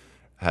that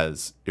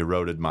has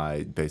eroded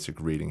my basic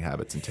reading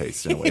habits and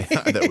tastes in a way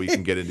that we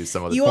can get into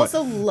some other You point.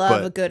 also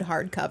love a good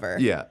hardcover.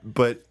 Yeah,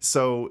 but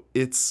so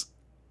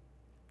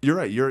you're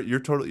right. You're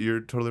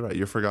totally right.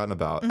 You're forgotten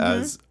about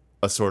as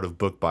a sort of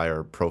book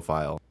buyer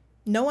profile.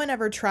 No one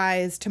ever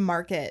tries to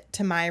market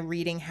to my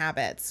reading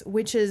habits,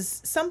 which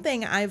is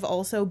something I've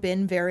also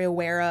been very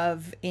aware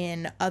of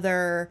in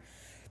other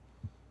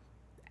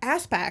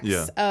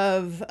aspects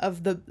of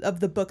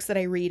the books that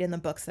I read and the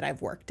books that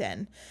I've worked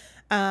in.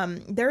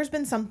 There's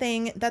been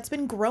something that's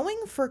been growing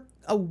for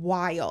a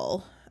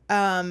while,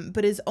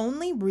 but has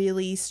only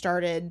really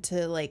started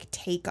to like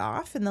take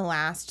off in the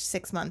last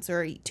 6 months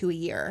or to a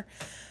year,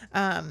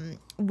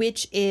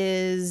 which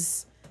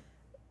is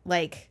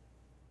like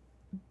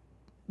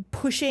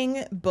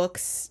pushing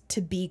books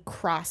to be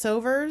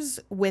crossovers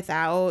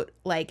without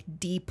like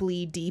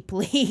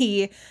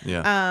deeply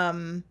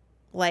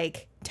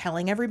like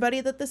telling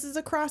everybody that this is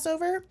a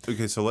crossover.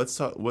 Okay, so let's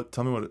talk.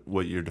 Tell me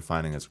what you're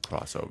defining as a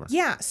crossover.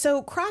 Yeah,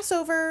 so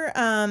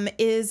crossover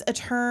is a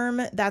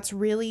term that's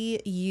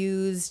really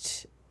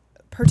used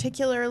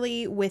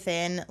particularly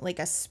within like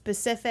a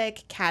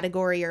specific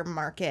category or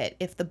market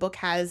if the book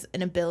has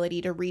an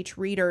ability to reach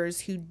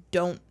readers who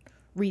don't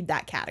read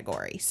that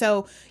category.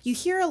 So you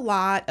hear a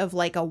lot of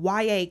like a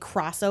YA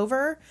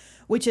crossover,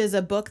 which is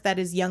a book that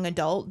is young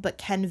adult but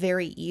can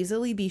very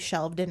easily be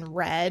shelved and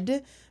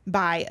read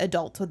by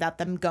adults without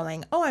them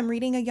going, oh, I'm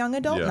reading a young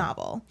adult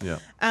novel. Yeah.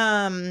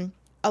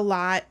 A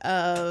lot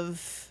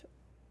of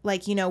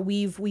like, you know,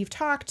 we've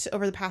talked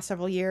over the past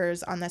several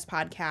years on this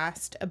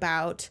podcast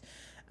about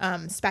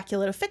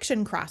speculative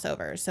fiction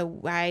crossovers.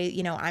 So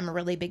I'm a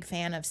really big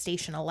fan of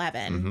Station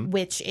 11,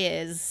 which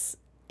is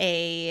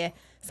a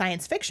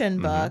science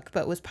fiction book,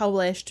 but was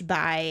published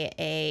by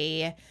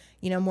a,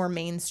 more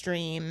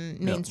mainstream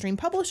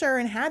publisher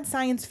and had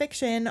science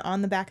fiction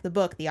on the back of the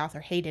book. The author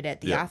hated it.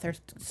 The author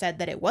said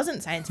that it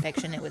wasn't science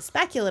fiction. It was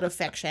speculative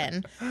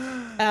fiction.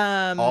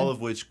 All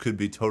of which could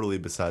be totally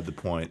beside the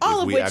point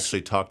if we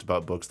actually talked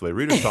about books the way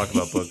readers talk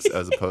about books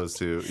as opposed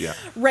to,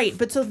 Right.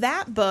 But so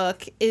that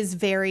book is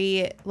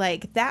very,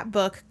 like, that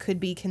book could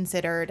be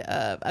considered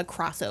a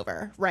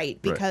crossover,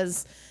 right?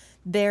 Because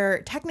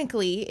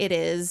technically it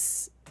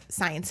is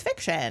science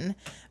fiction,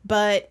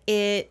 but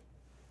it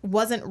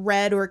wasn't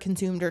read or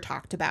consumed or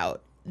talked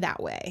about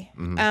that way.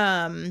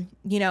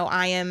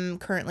 I am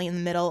currently in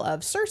the middle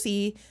of Circe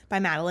by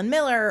Madeline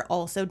Miller,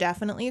 also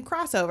definitely a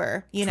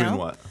crossover, Between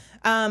what?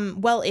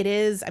 Well, it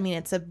is,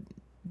 it's a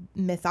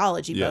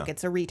mythology book.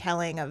 It's a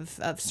retelling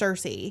of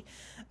Circe,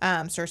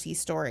 Circe's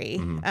story.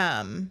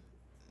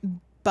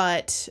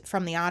 But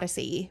from the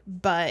Odyssey,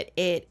 but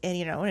it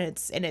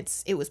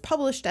was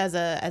published as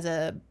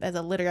a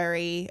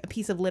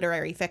piece of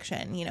literary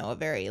fiction, a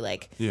very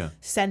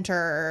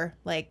center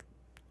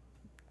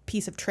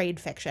piece of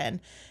trade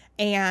fiction,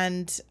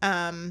 and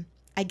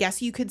I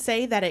guess you could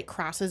say that it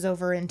crosses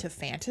over into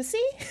fantasy.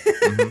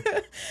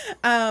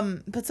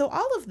 But so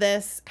all of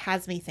this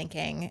has me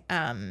thinking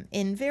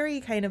in very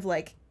kind of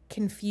like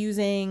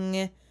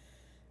confusing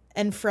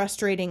and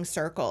frustrating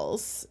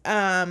circles.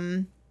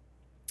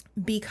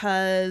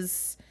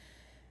 Because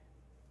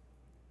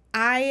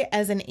I,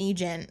 as an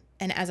agent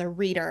and as a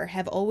reader,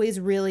 have always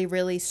really,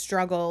 really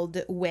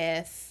struggled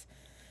with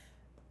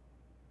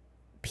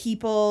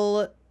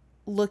people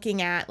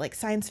looking at like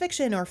science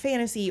fiction or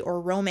fantasy or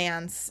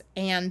romance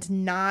and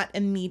not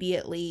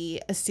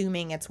immediately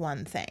assuming it's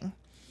one thing.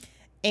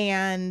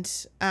 And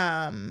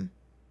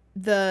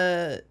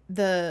the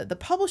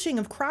publishing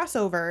of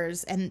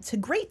crossovers, and to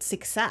great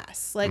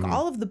success, like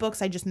all of the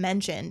books I just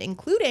mentioned,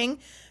 including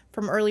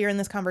from earlier in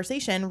this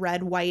conversation,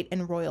 Red, White,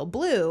 and Royal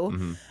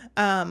Blue,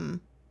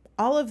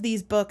 all of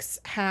these books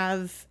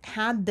have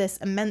had this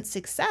immense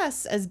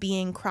success as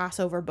being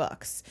crossover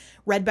books,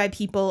 read by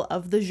people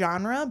of the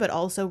genre, but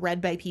also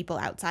read by people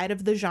outside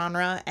of the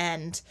genre.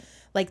 And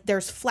like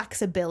there's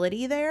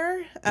flexibility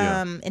there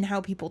in how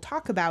people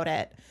talk about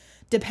it,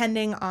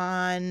 depending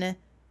on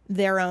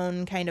their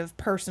own kind of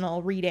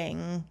personal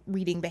reading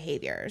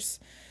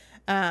behaviors.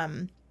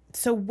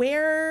 So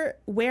where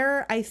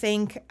I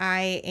think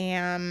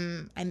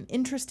I'm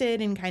interested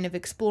in kind of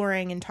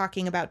exploring and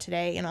talking about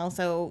today, and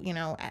also,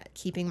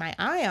 keeping my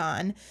eye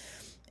on,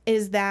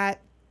 is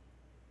that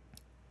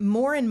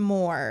more and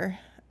more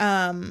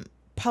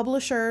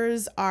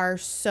publishers are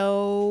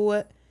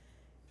so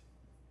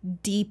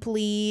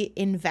deeply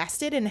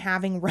invested in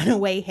having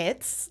runaway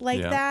hits like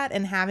that,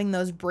 and having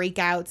those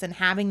breakouts and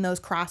having those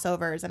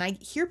crossovers. And I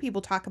hear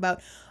people talk about,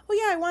 oh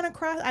yeah,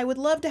 I would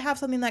love to have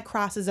something that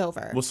crosses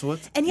over. Well, so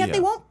and yet they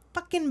won't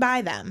fucking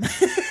buy them.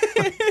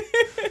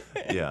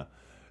 Yeah,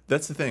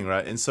 that's the thing,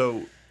 right? And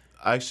so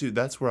actually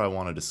that's where I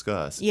want to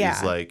discuss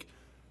is like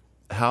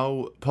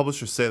how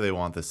publishers say they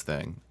want this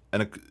thing.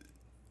 And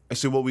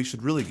actually what we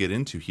should really get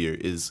into here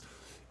is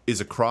a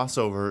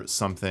crossover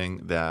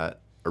something that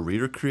a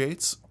reader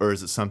creates, or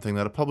is it something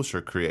that a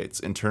publisher creates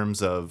in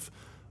terms of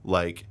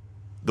like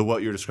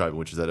what you're describing,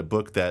 which is that a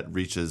book that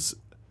reaches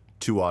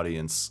two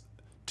audiences,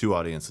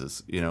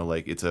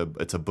 like it's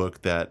a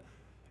book that,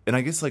 and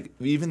I guess like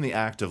even the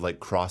act of like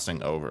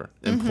crossing over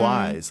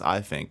implies,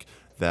 I think,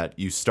 that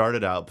you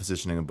started out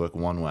positioning a book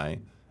one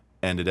way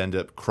and it ended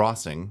up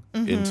crossing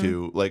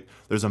into, like,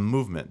 there's a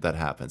movement that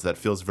happens that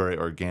feels very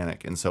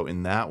organic. And so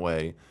in that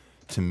way,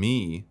 to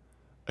me,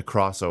 a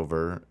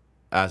crossover,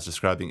 as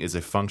describing, is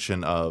a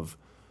function of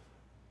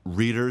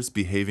readers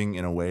behaving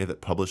in a way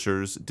that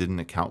publishers didn't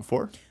account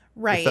for.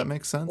 Right. If that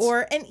makes sense.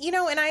 And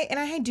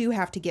I do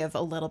have to give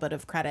a little bit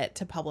of credit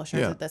to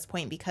publishers at this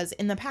point, because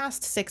in the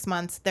past 6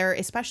 months, there,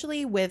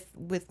 especially with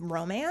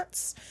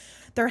romance,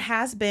 there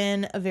has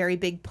been a very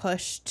big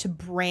push to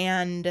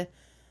brand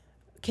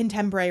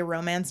contemporary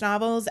romance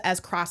novels as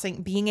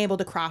being able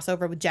to cross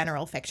over with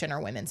general fiction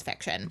or women's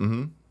fiction.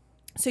 Mm-hmm.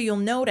 So you'll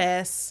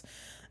notice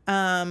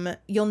the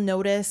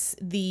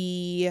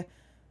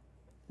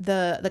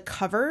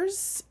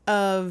covers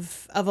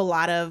of a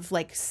lot of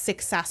like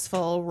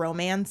successful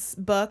romance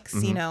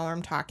books, you know,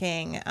 I'm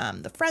talking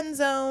The Friend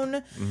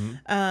Zone,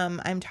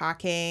 I'm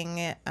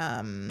talking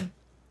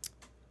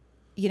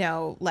you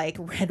know, like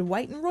Red,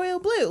 White, and Royal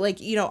Blue, like,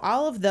 you know,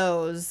 all of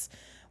those.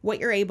 What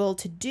you're able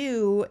to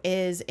do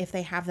is, if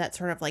they have that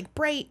sort of like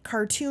bright,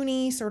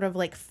 cartoony, sort of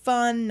like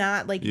fun,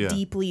 not like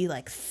deeply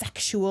like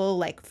sexual,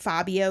 like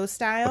Fabio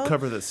style, a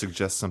cover that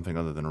suggests something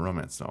other than a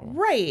romance novel,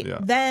 right? Yeah.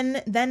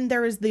 Then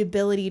there is the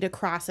ability to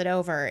cross it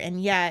over,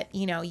 and yet,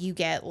 you know, you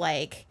get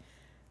like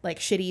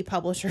shitty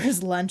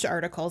publishers' lunch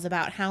articles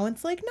about how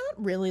it's like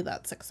not really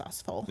that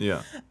successful.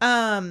 Yeah.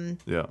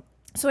 Yeah.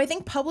 So I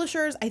think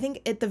publishers,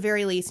 at the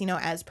very least, you know,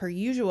 as per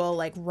usual,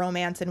 like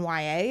romance and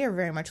YA are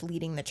very much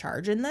leading the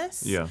charge in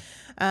this. Yeah.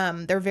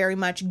 They're very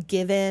much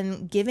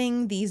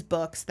giving these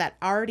books that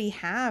already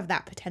have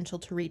that potential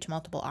to reach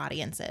multiple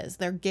audiences.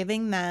 They're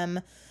giving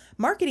them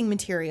marketing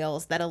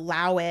materials that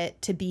allow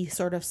it to be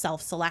sort of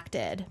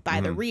self-selected by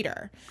the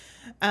reader.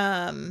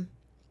 I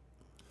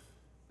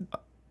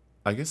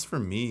guess for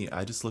me,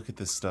 I just look at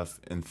this stuff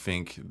and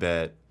think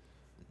that,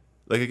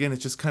 like, again,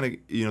 it's just kind of,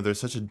 you know, there's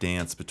such a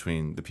dance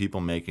between the people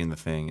making the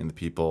thing and the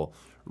people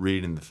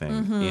reading the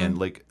thing. And,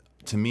 like,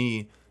 to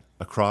me,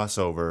 a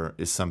crossover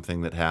is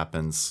something that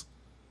happens,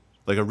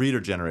 like, a reader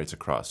generates a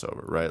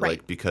crossover, right?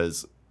 Like,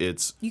 because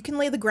it's... You can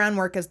lay the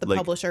groundwork as the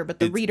publisher, but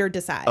the reader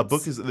decides. A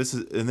book is... This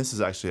is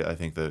actually, I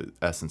think, the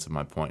essence of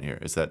my point here,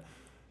 is that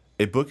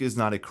a book is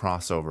not a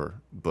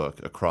crossover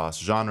book across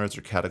genres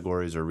or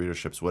categories or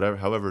readerships,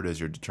 however it is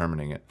you're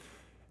determining it.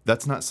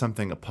 That's not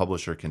something a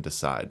publisher can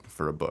decide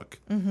for a book.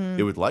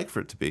 It would like for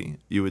it to be.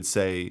 You would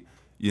say,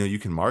 you know, you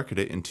can market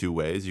it in two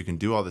ways. You can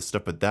do all this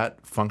stuff, but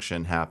that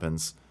function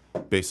happens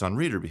based on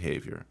reader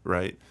behavior,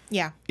 right?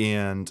 Yeah.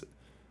 And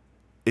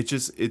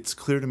it's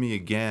clear to me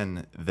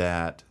again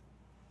that,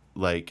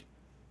 like,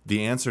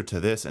 the answer to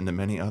this and to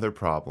many other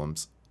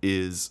problems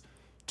is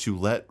to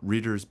let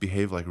readers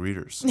behave like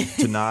readers.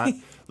 To not,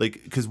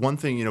 like, because one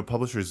thing, you know,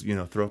 publishers, you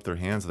know, throw up their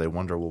hands and they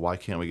wonder, well, why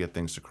can't we get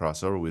things to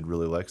cross over? We'd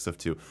really like stuff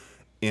to.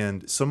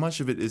 And so much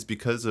of it is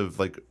because of,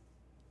 like,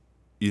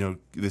 you know,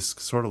 this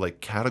sort of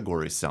like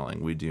category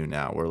selling we do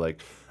now, where,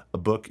 like, a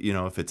book, you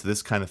know, if it's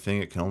this kind of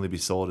thing, it can only be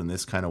sold in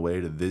this kind of way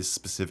to this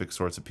specific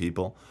sorts of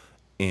people.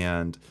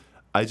 And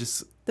I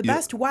just... The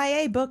best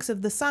YA books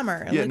of the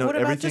summer. Yeah, like, no, what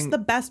about just the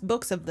best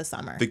books of the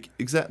summer?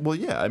 Well,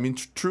 yeah, I mean,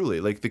 truly,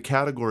 like, the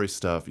category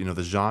stuff, you know,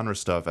 the genre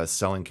stuff as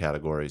selling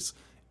categories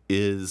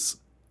is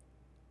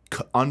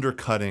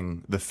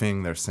undercutting the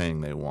thing they're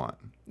saying they want.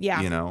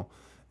 Yeah. You know?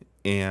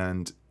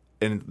 And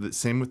the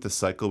same with the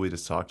cycle we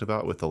just talked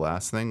about with the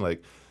last thing,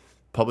 like,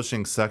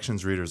 publishing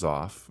sections readers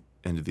off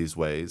into these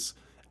ways.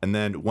 And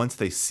then once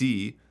they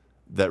see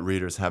that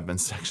readers have been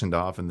sectioned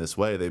off in this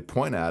way, they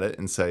point at it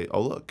and say,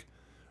 oh, look,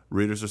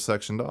 readers are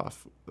sectioned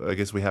off. I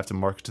guess we have to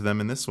market to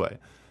them in this way.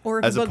 Or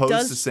if as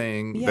opposed to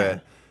saying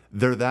that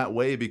they're that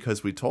way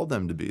because we told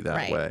them to be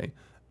that way.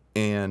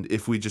 And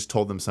if we just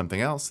told them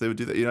something else, they would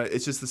do that. You know,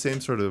 it's just the same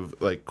sort of,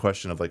 like,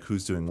 question of, like,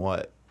 who's doing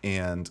what.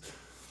 And...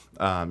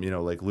 you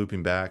know, like,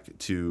 looping back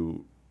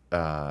to, you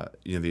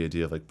know, the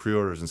idea of, like,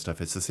 pre-orders and stuff,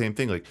 it's the same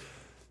thing. Like,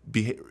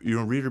 you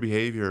know, reader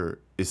behavior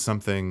is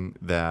something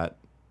that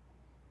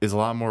is a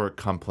lot more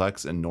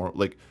complex and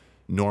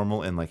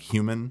normal and, like,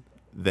 human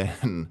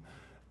than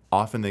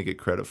often they get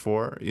credit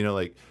for. You know,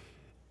 like,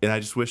 and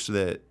I just wish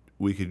that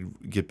we could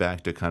get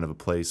back to kind of a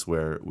place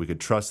where we could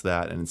trust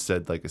that and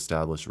instead, like,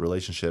 establish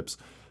relationships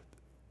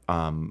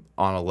on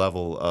a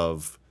level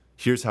of,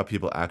 here's how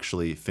people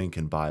actually think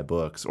and buy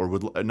books, or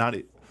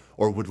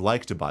would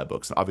like to buy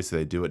books. Obviously,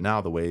 they do it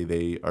now the way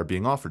they are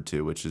being offered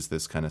to, which is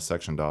this kind of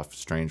sectioned off,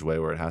 strange way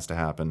where it has to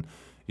happen,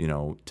 you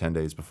know, 10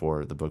 days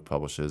before the book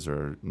publishes,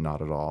 or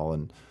not at all.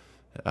 And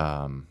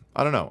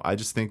I don't know. I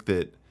just think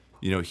that,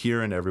 you know,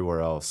 here and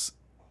everywhere else,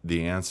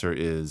 the answer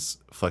is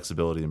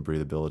flexibility and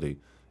breathability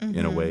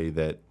in a way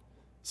that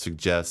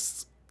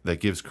suggests, that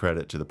gives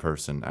credit to the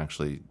person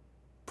actually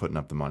putting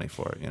up the money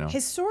for it, you know?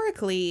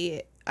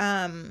 Historically,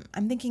 I'm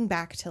thinking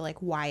back to,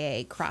 like,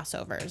 YA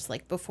crossovers,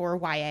 like before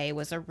YA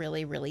was a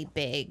really, really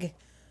big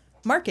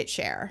market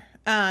share.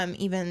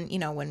 even,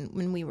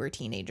 when we were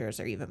teenagers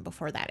or even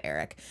before that,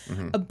 Eric.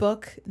 A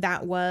book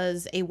that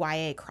was a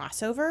YA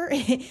crossover,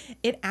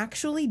 it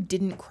actually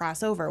didn't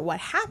cross over. What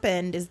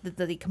happened is that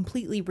they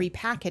completely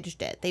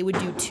repackaged it. They would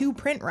do 2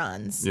 print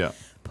runs,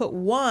 put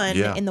one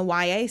in the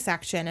YA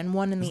section and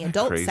one in the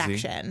adult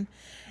section.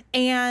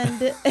 And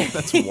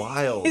that's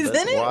wild. Isn't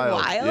it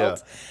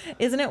wild? Yeah.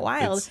 Isn't it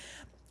wild?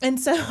 And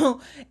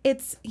so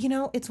it's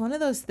one of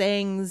those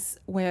things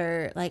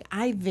where, like,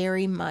 I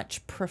very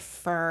much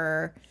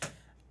prefer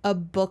a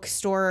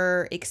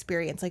bookstore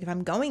experience. Like, if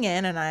I'm going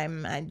in and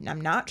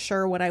I'm not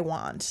sure what I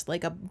want,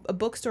 like a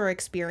bookstore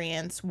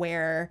experience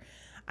where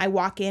I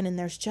walk in and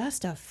there's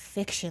just a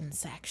fiction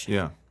section.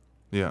 Yeah.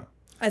 Yeah.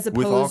 As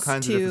opposed with all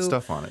kinds to, of different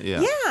stuff on it.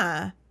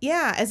 Yeah.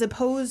 Yeah. As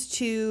opposed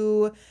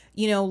to,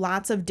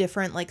 lots of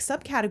different like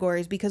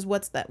subcategories, because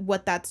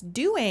what that's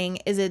doing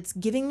is it's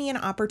giving me an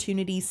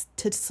opportunity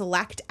to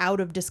select out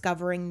of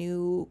discovering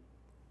new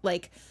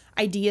like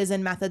ideas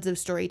and methods of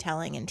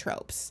storytelling and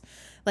tropes.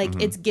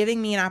 Like it's giving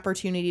me an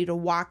opportunity to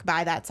walk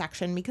by that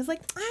section because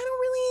like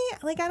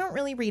I don't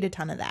really read a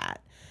ton of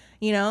that.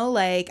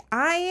 Like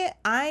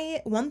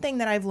I one thing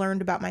that I've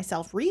learned about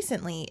myself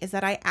recently is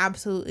that I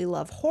absolutely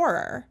love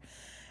horror.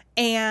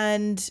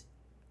 And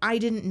I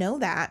didn't know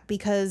that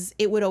because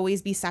it would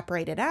always be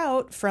separated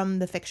out from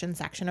the fiction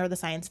section or the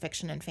science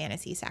fiction and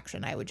fantasy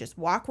section. I would just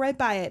walk right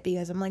by it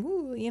because I'm like,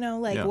 ooh,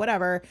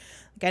 whatever.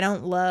 Like I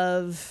don't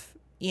love,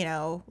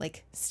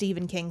 like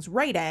Stephen King's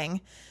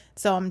writing.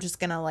 So I'm just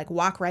going to like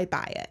walk right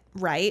by it,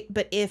 right?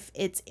 But if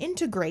it's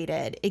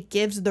integrated, it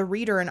gives the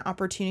reader an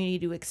opportunity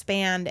to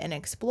expand and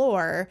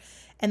explore.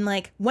 And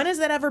like, when has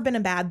that ever been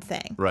a bad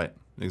thing? Right.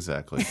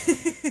 Exactly.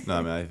 No,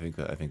 I mean,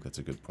 I think that's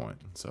a good point.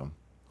 So.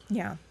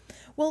 Yeah.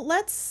 Well,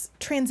 let's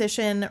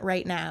transition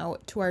right now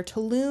to our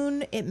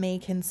Tulun It May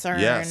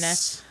Concern.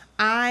 Yes.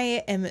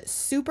 I am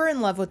super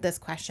in love with this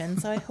question,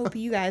 so I hope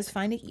you guys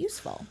find it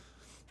useful.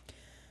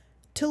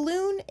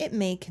 Tulun It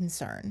May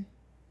Concern.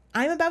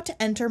 I'm about to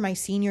enter my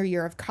senior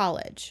year of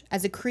college.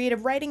 As a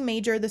creative writing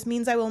major, this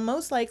means I will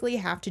most likely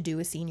have to do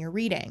a senior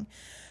reading.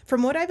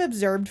 From what I've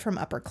observed from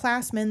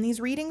upperclassmen, these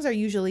readings are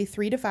usually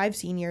 3 to 5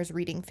 seniors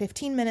reading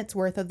 15 minutes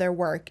worth of their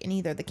work in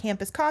either the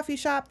campus coffee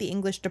shop, the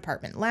English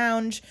department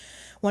lounge,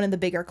 one of the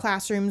bigger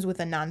classrooms with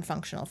a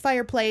non-functional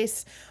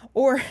fireplace,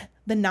 or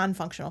the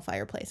non-functional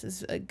fireplace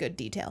is a good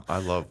detail. I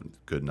love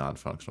good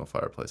non-functional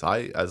fireplace.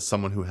 As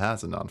someone who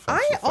has a non-functional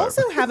fireplace. I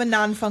also have a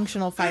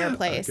non-functional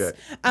fireplace.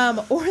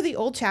 Okay. Or the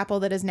old chapel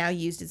that is now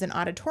used as an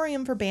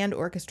auditorium for band,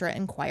 orchestra,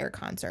 and choir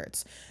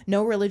concerts.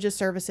 No religious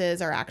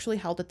services are actually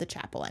held at the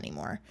chapel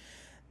anymore.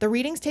 The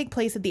readings take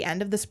place at the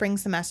end of the spring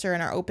semester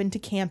and are open to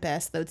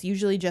campus, though it's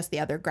usually just the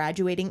other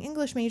graduating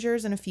English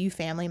majors and a few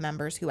family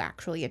members who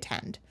actually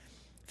attend.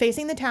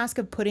 Facing the task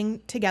of putting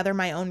together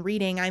my own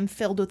reading, I'm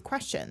filled with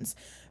questions.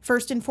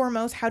 First and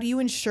foremost, how do you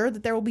ensure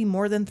that there will be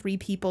more than 3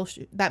 people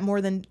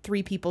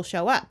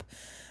show up?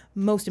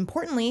 Most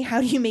importantly,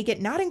 how do you make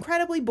it not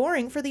incredibly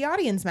boring for the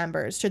audience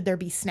members? Should there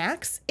be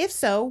snacks? If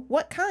so,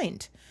 what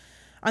kind?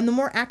 On the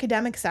more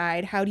academic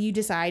side, how do you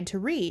decide to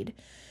read?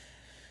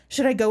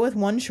 Should I go with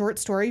one short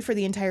story for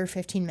the entire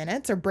 15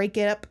 minutes or break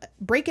it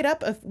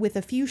up with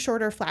a few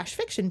shorter flash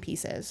fiction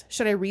pieces?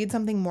 Should I read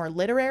something more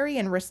literary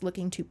and risk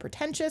looking too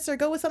pretentious, or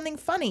go with something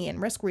funny and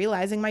risk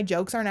realizing my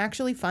jokes aren't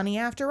actually funny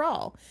after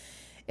all?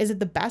 Is it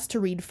the best to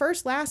read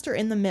first, last, or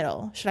in the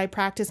middle? Should I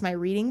practice my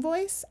reading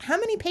voice? How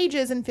many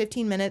pages in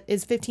 15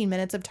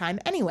 minutes of time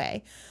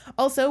anyway?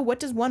 Also, what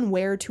does one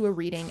wear to a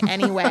reading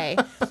anyway?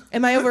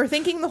 Am I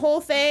overthinking the whole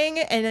thing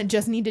and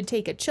just need to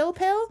take a chill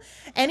pill?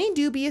 Any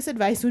dubious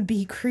advice would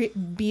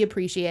be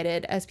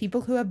appreciated. As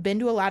people who have been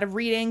to a lot of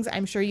readings,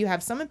 I'm sure you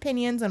have some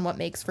opinions on what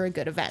makes for a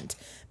good event.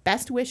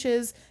 Best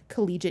wishes,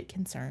 Collegiate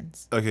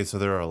Concerns. Okay, so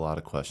there are a lot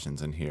of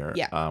questions in here.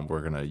 Yeah.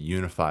 We're going to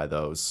unify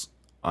those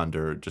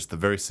under just the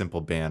very simple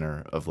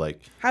banner of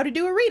like how to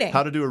do a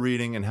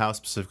reading and how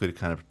specifically to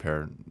kind of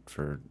prepare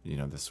for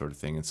this sort of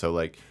thing. And so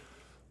like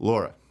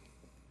Laura,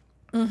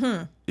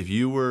 if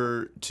you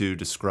were to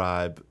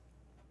describe,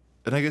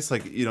 and I guess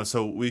like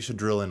so we should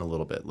drill in a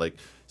little bit, like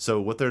so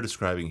what they're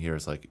describing here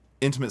is like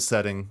intimate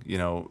setting,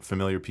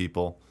 familiar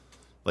people,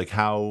 like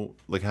how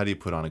do you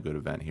put on a good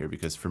event here?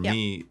 Because for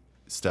me,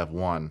 step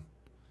one,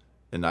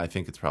 and I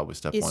think it's probably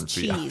step is one for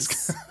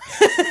cheese.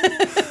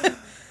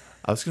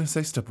 I was gonna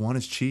say step one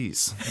is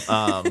cheese.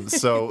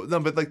 So no,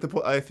 but like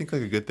I think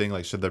like a good thing,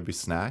 like should there be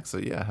snacks? So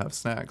yeah, have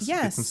snacks.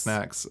 Yes. Get some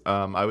snacks.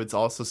 I would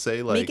also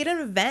say like make it an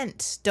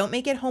event. Don't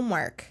make it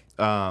homework.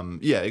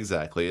 Yeah,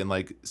 exactly. And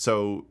like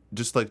so,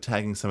 just like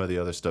tagging some of the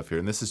other stuff here,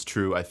 and this is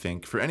true, I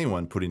think, for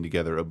anyone putting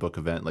together a book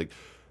event. Like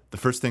the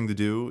first thing to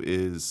do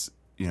is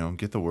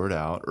get the word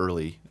out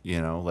early.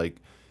 Like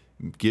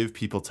give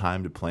people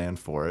time to plan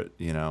for it.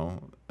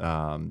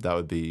 That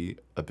would be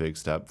a big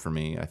step for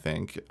me, I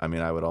think. I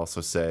mean, I would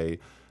also say,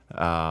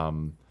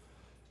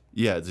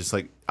 just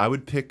like I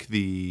would pick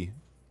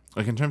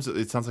like in terms of,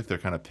 it sounds like they're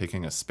kind of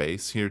picking a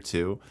space here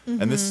too.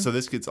 And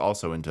this gets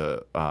also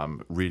into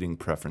reading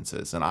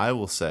preferences. And I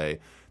will say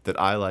that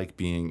I like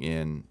being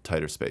in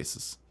tighter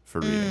spaces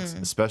for readings,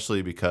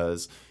 especially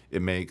because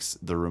it makes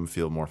the room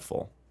feel more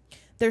full.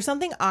 There's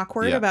something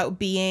awkward about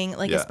being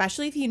like,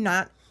 especially if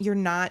you're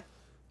not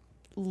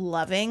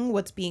loving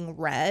what's being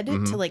read,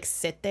 to like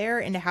sit there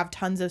and to have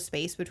tons of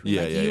space between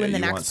you and the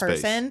next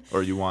person.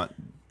 Or you want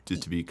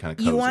it to be kind of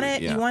cozy.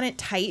 You want it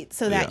tight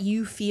so that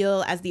you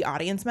feel, as the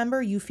audience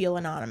member, you feel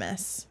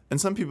anonymous.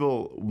 And some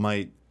people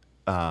might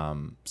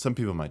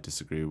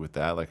disagree with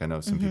that. Like I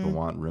know some people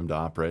want room to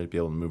operate, be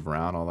able to move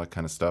around, all that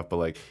kind of stuff. But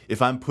like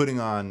if I'm putting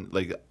on,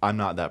 like I'm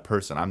not that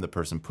person. I'm the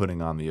person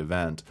putting on the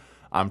event.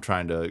 I'm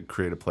trying to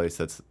create a place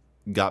that's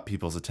got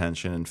people's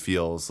attention and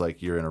feels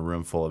like you're in a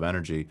room full of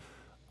energy.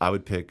 I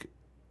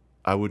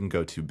wouldn't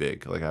go too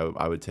big. Like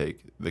I would take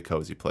the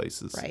cozy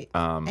places. Right.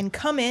 And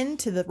come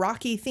into the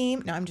Rocky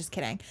theme. No, I'm just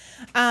kidding.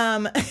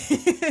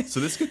 So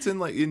this gets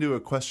into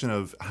a question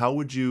of how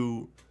would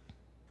you,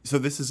 so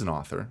this is an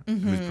author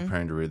who's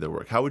preparing to read their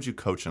work. How would you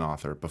coach an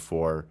author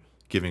before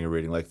giving a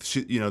reading? Like,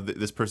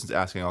 this person's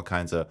asking all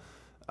kinds of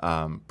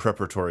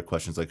preparatory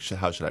questions, like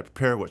how should I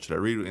prepare? What should I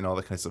read? And all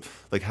that kind of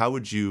stuff. Like, how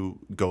would you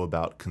go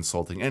about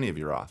consulting any of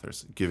your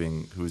authors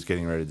who's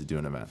getting ready to do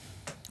an event?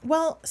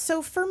 Well,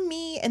 so for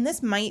me, and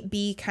this might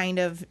be kind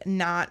of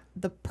not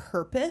the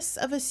purpose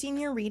of a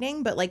senior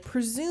reading, but like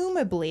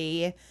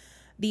presumably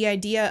the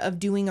idea of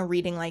doing a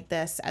reading like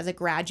this as a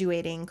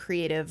graduating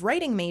creative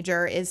writing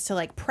major is to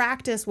like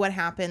practice what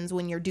happens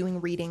when you're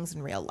doing readings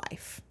in real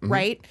life,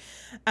 right?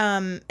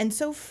 And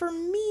so for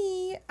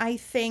me, I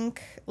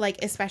think,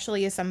 like,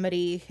 especially as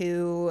somebody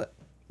who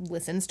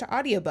listens to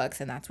audiobooks,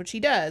 and that's what she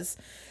does,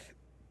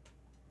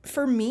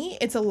 for me,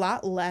 it's a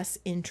lot less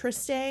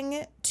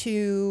interesting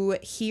to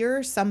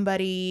hear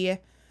somebody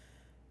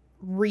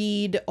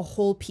read a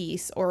whole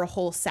piece or a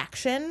whole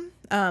section,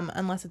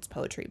 unless it's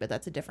poetry, but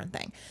that's a different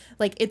thing.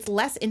 Like, it's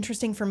less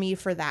interesting for me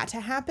for that to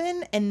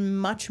happen, and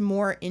much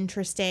more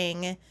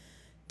interesting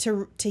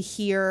to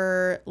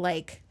hear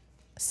like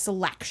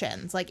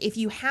selections. Like, if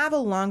you have a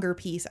longer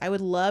piece, I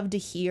would love to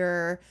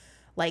hear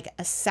like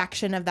a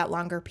section of that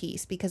longer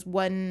piece, because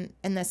and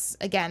this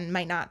again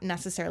might not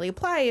necessarily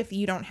apply if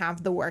you don't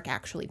have the work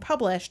actually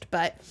published,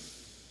 but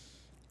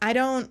I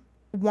don't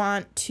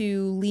want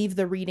to leave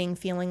the reading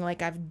feeling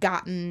like I've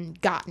gotten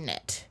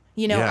it.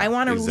 I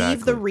want to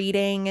leave the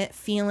reading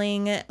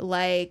feeling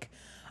like,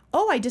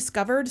 oh, I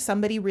discovered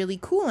somebody really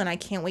cool and I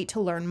can't wait to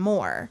learn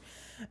more.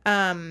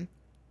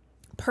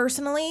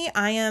 Personally,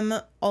 I am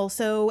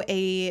also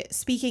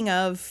speaking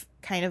of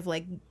kind of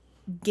like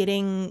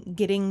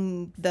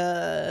getting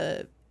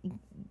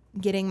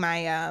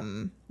my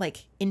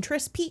like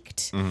interest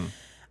peaked.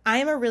 I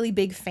am a really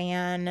big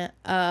fan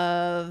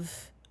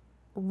of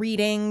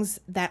readings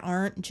that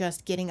aren't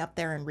just getting up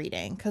there and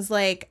reading, because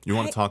like you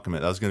want to talk a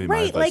minute. That was gonna be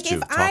my advice too.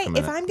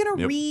 If I'm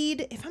gonna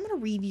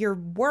read your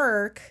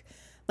work,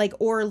 like,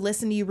 or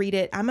listen to you read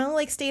it, I'm gonna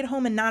like stay at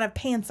home and not have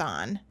pants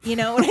on. You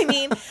know what I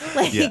mean?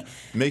 Like,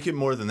 make it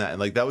more than that. And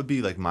like that would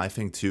be like my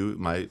thing too.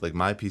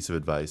 My piece of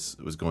advice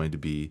was going to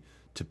be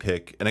to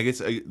pick, and I guess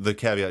the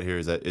caveat here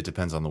is that it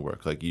depends on the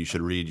work. Like, you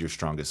should read your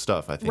strongest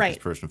stuff, I think, is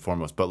first and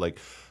foremost. But like,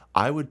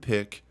 I would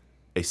pick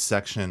a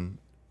section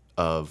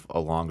of a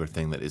longer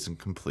thing that isn't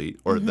complete,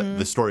 or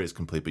the story is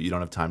complete, but you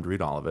don't have time to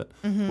read all of it.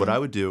 What I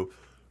would do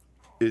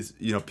is,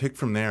 pick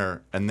from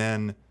there, and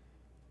then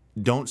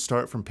don't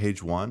start from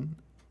page 1.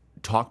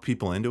 Talk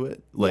people into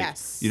it. Like,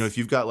 if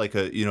you've got like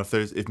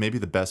if maybe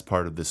the best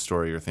part of this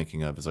story you're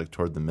thinking of is like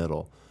toward the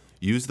middle,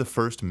 use the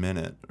first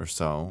minute or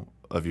so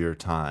of your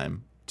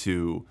time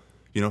to,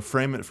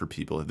 frame it for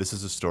people. If this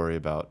is a story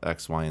about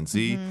X, Y, and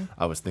Z,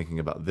 I was thinking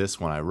about this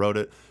when I wrote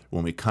it.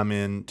 When we come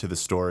into the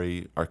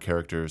story, our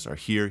characters are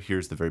here.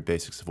 Here's the very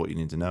basics of what you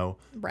need to know.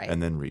 Right.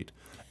 And then read.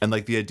 And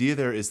like the idea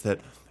there is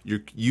that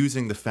you're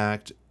using the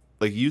fact,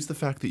 use the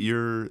fact that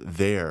you're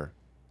there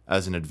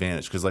as an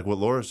advantage. Because like what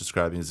Laura's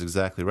describing is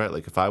exactly right.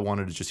 Like, if I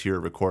wanted to just hear a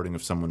recording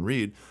of someone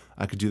read,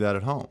 I could do that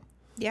at home.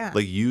 Yeah.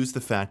 Like, use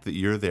the fact that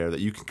you're there, that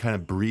you can kind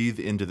of breathe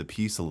into the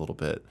piece a little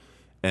bit.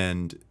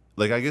 And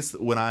like, I guess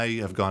when I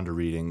have gone to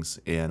readings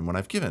and when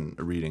I've given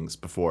readings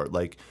before,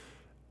 like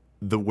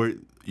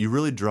you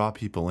really draw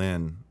people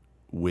in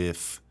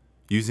with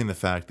using the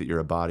fact that you're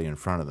a body in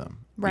front of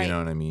them. Right. You know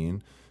what I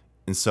mean?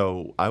 And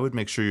so I would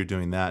make sure you're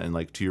doing that. And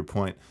like, to your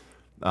point,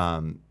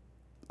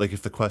 like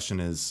if the question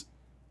is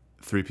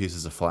 3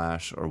 pieces of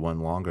flash or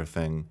 1 longer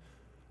thing,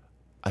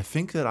 I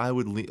think that I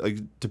would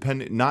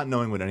not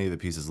knowing what any of the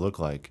pieces look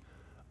like,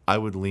 I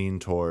would lean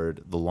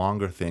toward the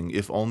longer thing,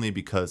 if only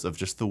because of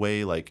just the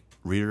way like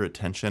reader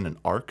attention and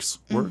arcs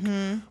work.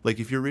 Like,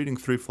 if you're reading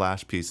 3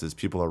 flash pieces,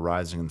 people are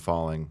rising and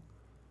falling.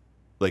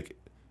 Like,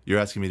 you're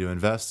asking me to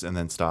invest and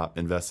then stop,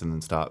 invest and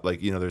then stop.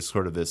 Like, there's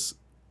sort of this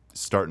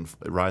start and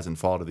rise and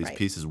fall to these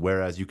pieces,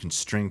 whereas you can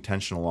string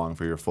tension along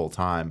for your full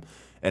time.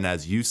 And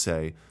as you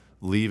say,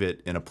 leave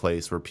it in a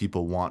place where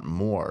people want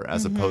more,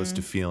 as opposed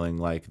to feeling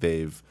like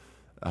they've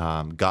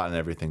gotten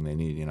everything they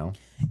need,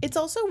 It's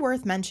also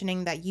worth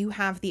mentioning that you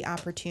have the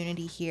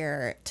opportunity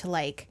here to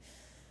like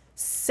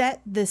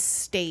set the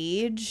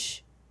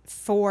stage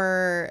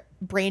for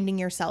branding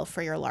yourself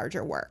for your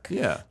larger work.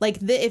 Yeah. Like,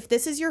 if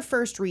this is your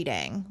first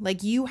reading,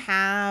 like, you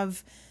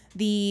have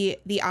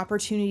the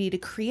opportunity to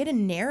create a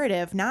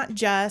narrative, not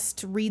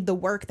just read the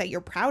work that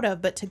you're proud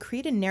of, but to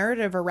create a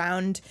narrative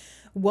around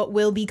what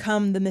will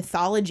become the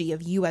mythology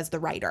of you as the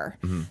writer.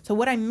 So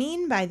what I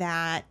mean by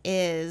that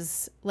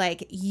is,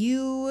 like,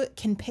 you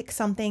can pick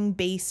something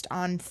based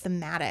on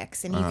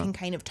thematics, and you can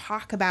kind of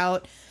talk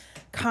about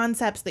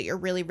concepts that you're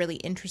really, really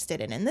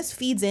interested in. And this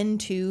feeds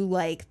into,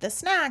 like, the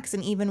snacks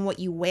and even what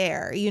you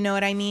wear. You know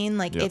what I mean?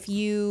 Like, if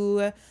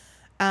you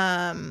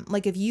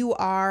if you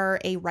are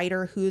a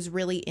writer who's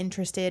really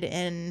interested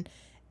in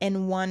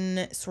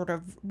one sort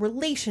of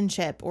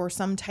relationship or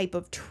some type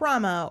of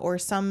trauma or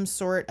some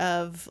sort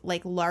of,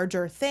 like,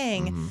 larger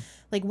thing,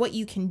 like, what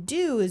you can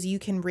do is you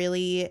can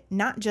really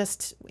not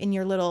just in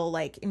your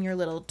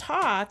little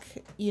talk,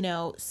 you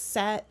know,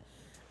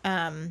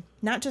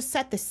 not just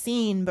set the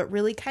scene, but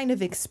really kind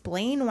of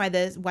explain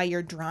why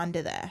you're drawn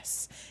to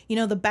this. You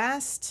know,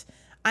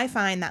 I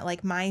find that,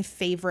 like, my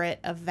favorite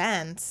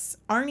events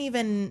aren't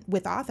even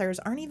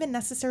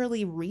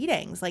necessarily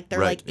readings. Like,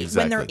 they're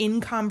when they're in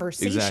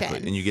conversation. Exactly.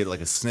 And you get,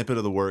 like, a snippet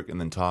of the work and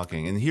then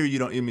talking. And here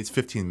it's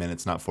 15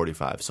 minutes, not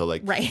 45. So,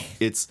 like,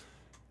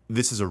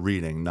 this is a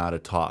reading, not a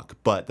talk.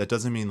 But that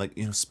doesn't mean, like,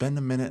 you know, spend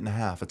a minute and a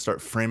half and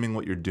start framing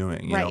what you're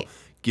doing. You know,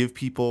 give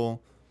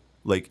people,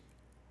 like,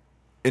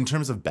 in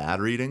terms of bad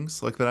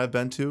readings, like, that I've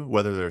been to,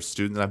 whether they're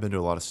student, I've been to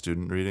a lot of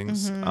student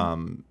readings.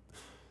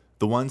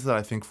 The ones that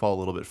I think fall a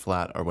little bit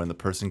flat are when the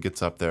person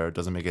gets up there,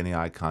 doesn't make any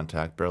eye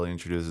contact, barely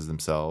introduces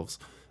themselves,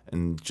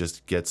 and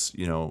just gets,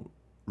 you know,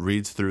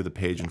 reads through the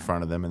page in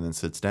front of them and then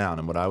sits down.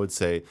 And what I would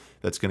say,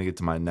 that's going to get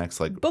to my next,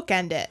 like,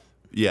 bookend it.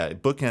 Yeah,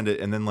 bookend it.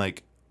 And then,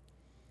 like,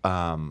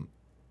 one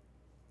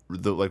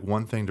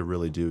thing to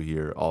really do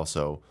here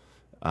also,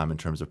 in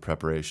terms of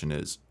preparation,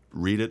 is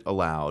read it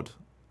aloud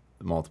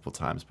multiple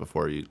times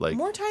before you, like,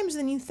 more times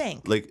than you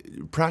think.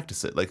 Like,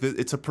 practice it. Like,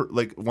 it's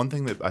one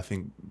thing that I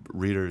think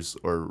writers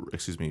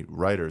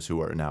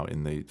who are now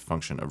in the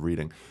function of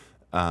reading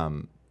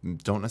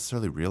don't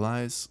necessarily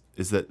realize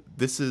is that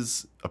this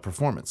is a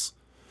performance,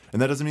 and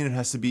that doesn't mean it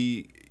has to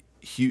be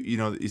huge. You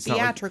know, it's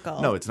theatrical. Not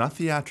like, no, it's not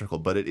theatrical,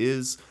 but it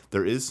is.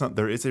 There is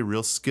a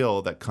real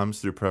skill that comes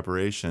through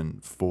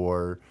preparation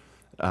for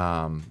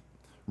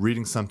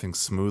reading something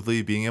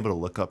smoothly, being able to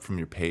look up from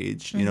your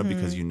page, you know,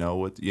 because you know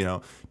what, you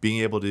know,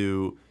 being able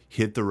to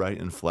hit the right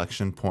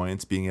inflection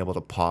points, being able to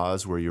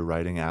pause where your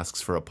writing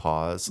asks for a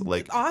pause.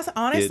 Like,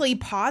 honestly,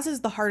 pause is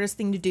the hardest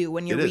thing to do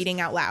when you're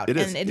reading out loud. It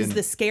is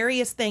the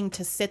scariest thing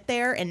to sit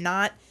there and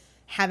not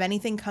have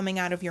anything coming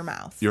out of your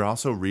mouth. You're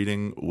also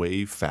reading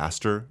way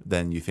faster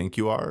than you think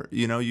you are,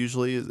 you know,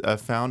 usually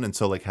I've found. And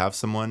so, like, have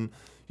someone,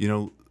 you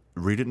know,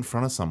 read it in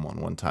front of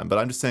someone one time. But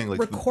I'm just saying, like,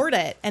 record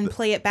it and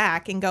play it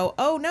back and go,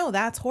 oh no,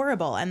 that's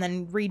horrible, and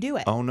then redo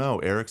it. Oh no,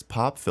 Eric's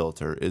pop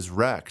filter is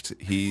wrecked.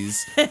 He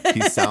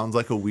sounds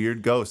like a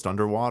weird ghost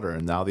underwater,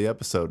 and now the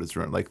episode is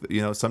ruined. Like,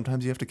 you know,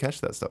 sometimes you have to catch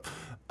that stuff.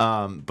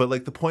 But,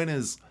 like, the point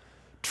is,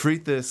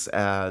 treat this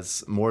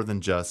as more than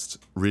just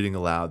reading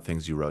aloud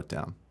things you wrote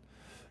down.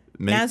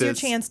 Now's your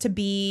chance to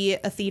be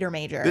a theater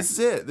major. This is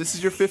it. This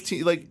is your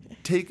 15. Like,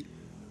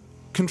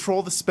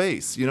 control the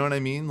space. You know what I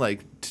mean?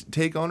 Like,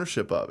 take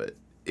ownership of it.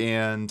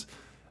 And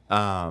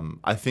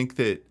I think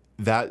that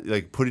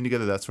like, putting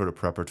together that sort of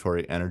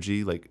preparatory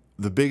energy, like,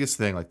 the biggest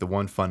thing, like, the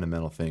one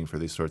fundamental thing for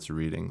these sorts of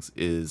readings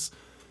is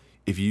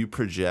if you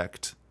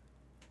project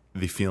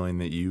the feeling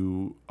that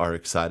you are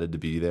excited to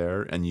be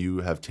there and you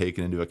have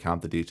taken into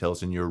account the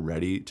details and you're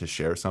ready to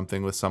share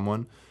something with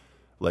someone,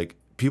 like,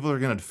 people are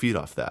going to feed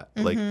off that.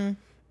 Like, they're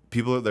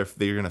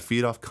going to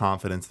feed off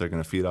confidence. They're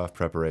going to feed off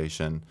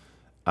preparation.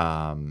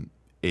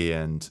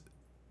 And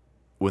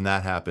when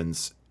that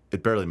happens,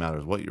 it barely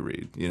matters what you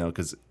read, you know,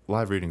 because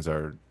live readings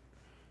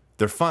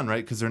they're fun,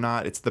 right? Because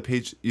it's the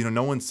page, you know,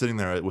 no one's sitting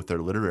there with their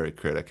literary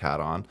critic hat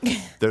on.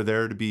 They're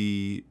there to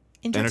be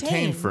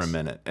entertained for a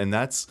minute. And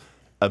that's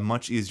a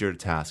much easier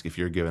task if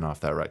you're giving off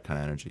that right kind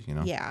of energy, you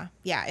know? Yeah.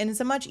 Yeah. And it's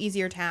a much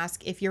easier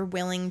task if you're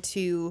willing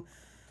to,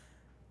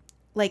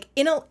 like,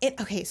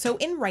 so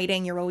in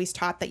writing, you're always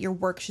taught that your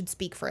work should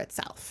speak for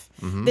itself.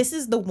 This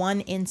is the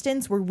one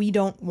instance where we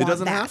don't want that. It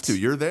doesn't have to.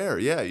 You're there.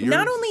 Yeah.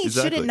 Not only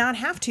should it not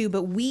have to,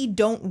 but we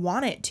don't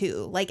want it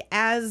to. Like,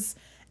 as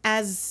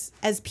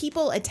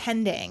people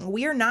attending,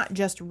 we are not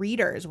just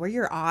readers, we're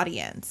your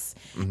audience.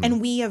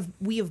 And we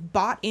have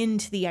bought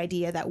into the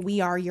idea that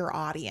we are your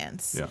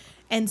audience. Yeah.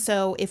 And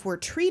so if we're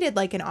treated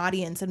like an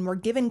audience and we're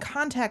given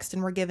context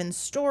and we're given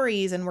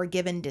stories and we're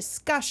given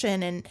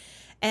discussion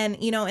and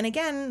you know, and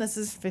again, this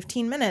is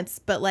 15 minutes,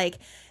 but, like,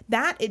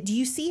 do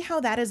you see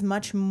how that is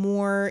much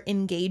more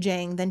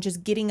engaging than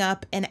just getting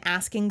up and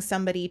asking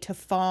somebody to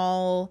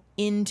fall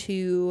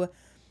into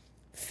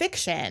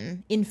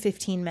fiction in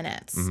 15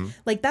 minutes?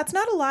 Like, that's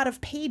not a lot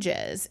of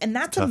pages, and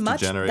that's a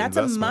much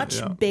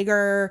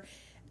bigger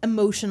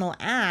emotional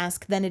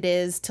ask than it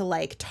is to,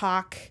 like,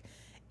 talk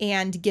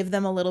and give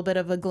them a little bit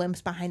of a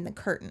glimpse behind the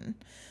curtain.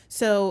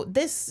 So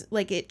this,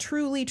 like, it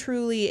truly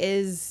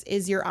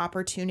is your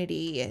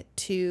opportunity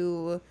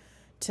to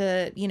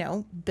you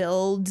know,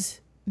 build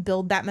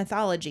that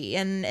mythology.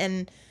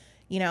 And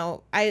you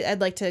know, I'd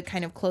like to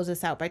kind of close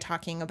this out by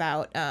talking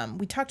about,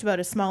 we talked about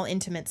a small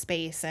intimate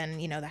space and,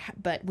 you know,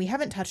 but we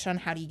haven't touched on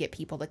how do you get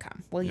people to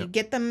come. Well, you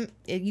get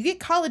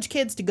college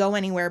kids to go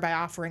anywhere by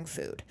offering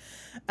food.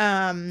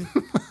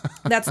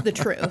 That's the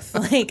truth.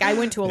 Like, I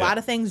went to a lot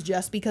of things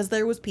just because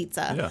there was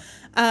pizza.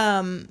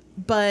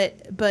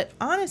 But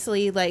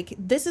honestly, like,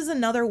 this is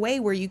another way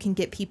where you can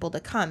get people to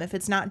come. If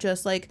it's not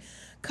just like,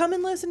 come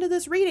and listen to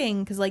this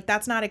reading, because like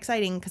that's not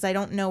exciting because I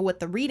don't know what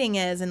the reading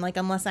is, and like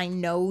unless I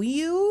know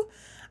you,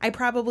 I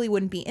probably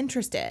wouldn't be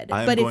interested.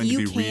 But if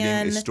you can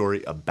reading a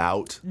story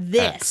about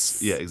this,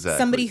 X. Yeah, exactly.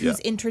 Somebody who's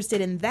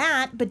interested in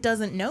that but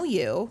doesn't know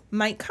you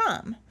might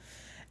come.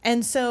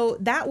 And so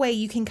that way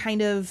you can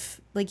kind of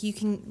like, you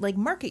can like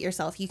market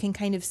yourself. You can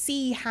kind of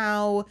see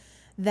how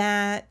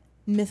that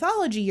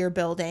mythology you're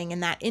building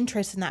and that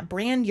interest in that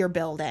brand you're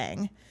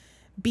building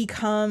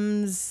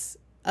becomes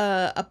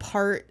a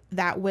part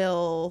that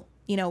will,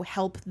 you know,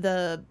 help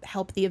the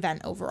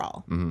event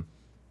overall.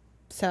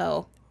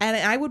 So, and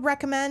I would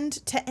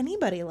recommend to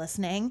anybody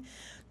listening,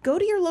 go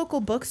to your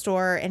local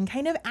bookstore and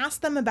kind of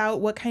ask them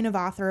about what kind of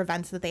author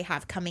events that they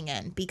have coming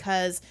in,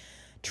 because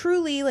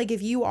truly, like,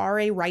 if you are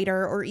a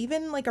writer or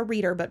even like a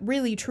reader, but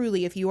really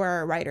truly if you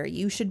are a writer,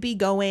 you should be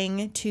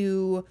going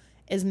to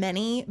as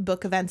many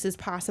book events as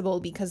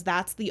possible, because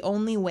that's the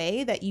only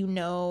way that you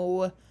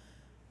know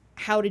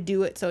how to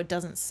do it so it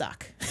doesn't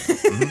suck.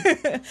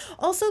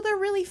 Also, they're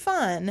really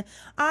fun.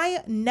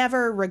 I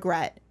never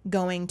regret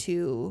going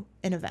to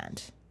an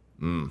event.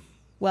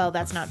 Well,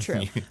 that's not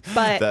true.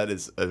 But that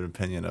is an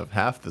opinion of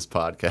half this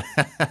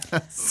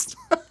podcast.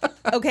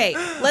 Okay,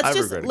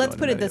 let's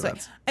put it this way.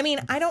 I mean,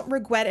 I don't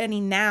regret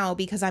any now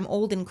because I'm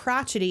old and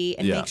crotchety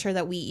and make sure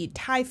that we eat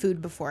Thai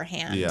food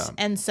beforehand. Yeah.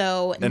 And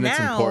so and now it's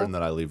important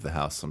that I leave the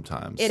house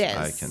sometimes. It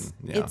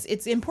is.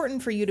 It's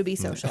important for you to be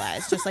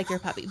socialized, just like your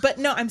puppy. But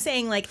no, I'm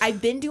saying like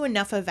I've been to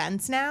enough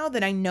events now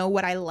that I know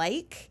what I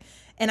like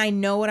and I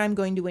know what I'm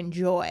going to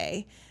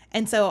enjoy.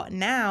 And so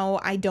now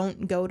I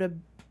don't go to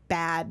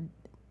bad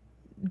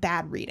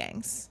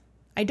readings.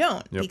 I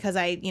don't because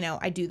I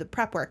do the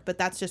prep work, but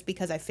that's just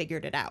because I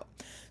figured it out.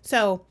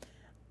 So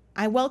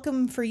I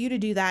welcome for you to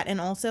do that,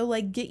 and also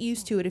like get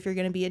used to it. If you're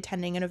going to be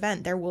attending an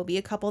event, there will be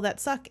a couple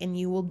that suck and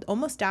you will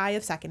almost die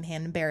of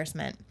secondhand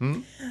embarrassment.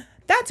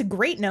 That's a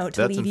great note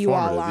to leave you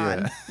all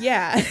on.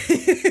 Yeah.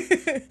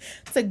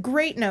 It's a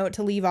great note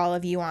to leave all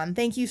of you on.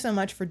 Thank you so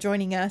much for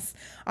joining us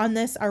on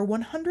this, our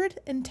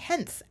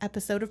 110th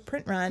episode of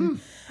Print Run.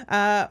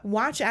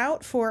 Watch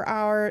out for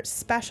our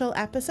special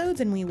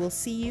episodes, and we will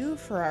see you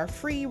for our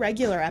free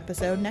regular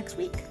episode next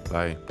week.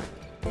 Bye.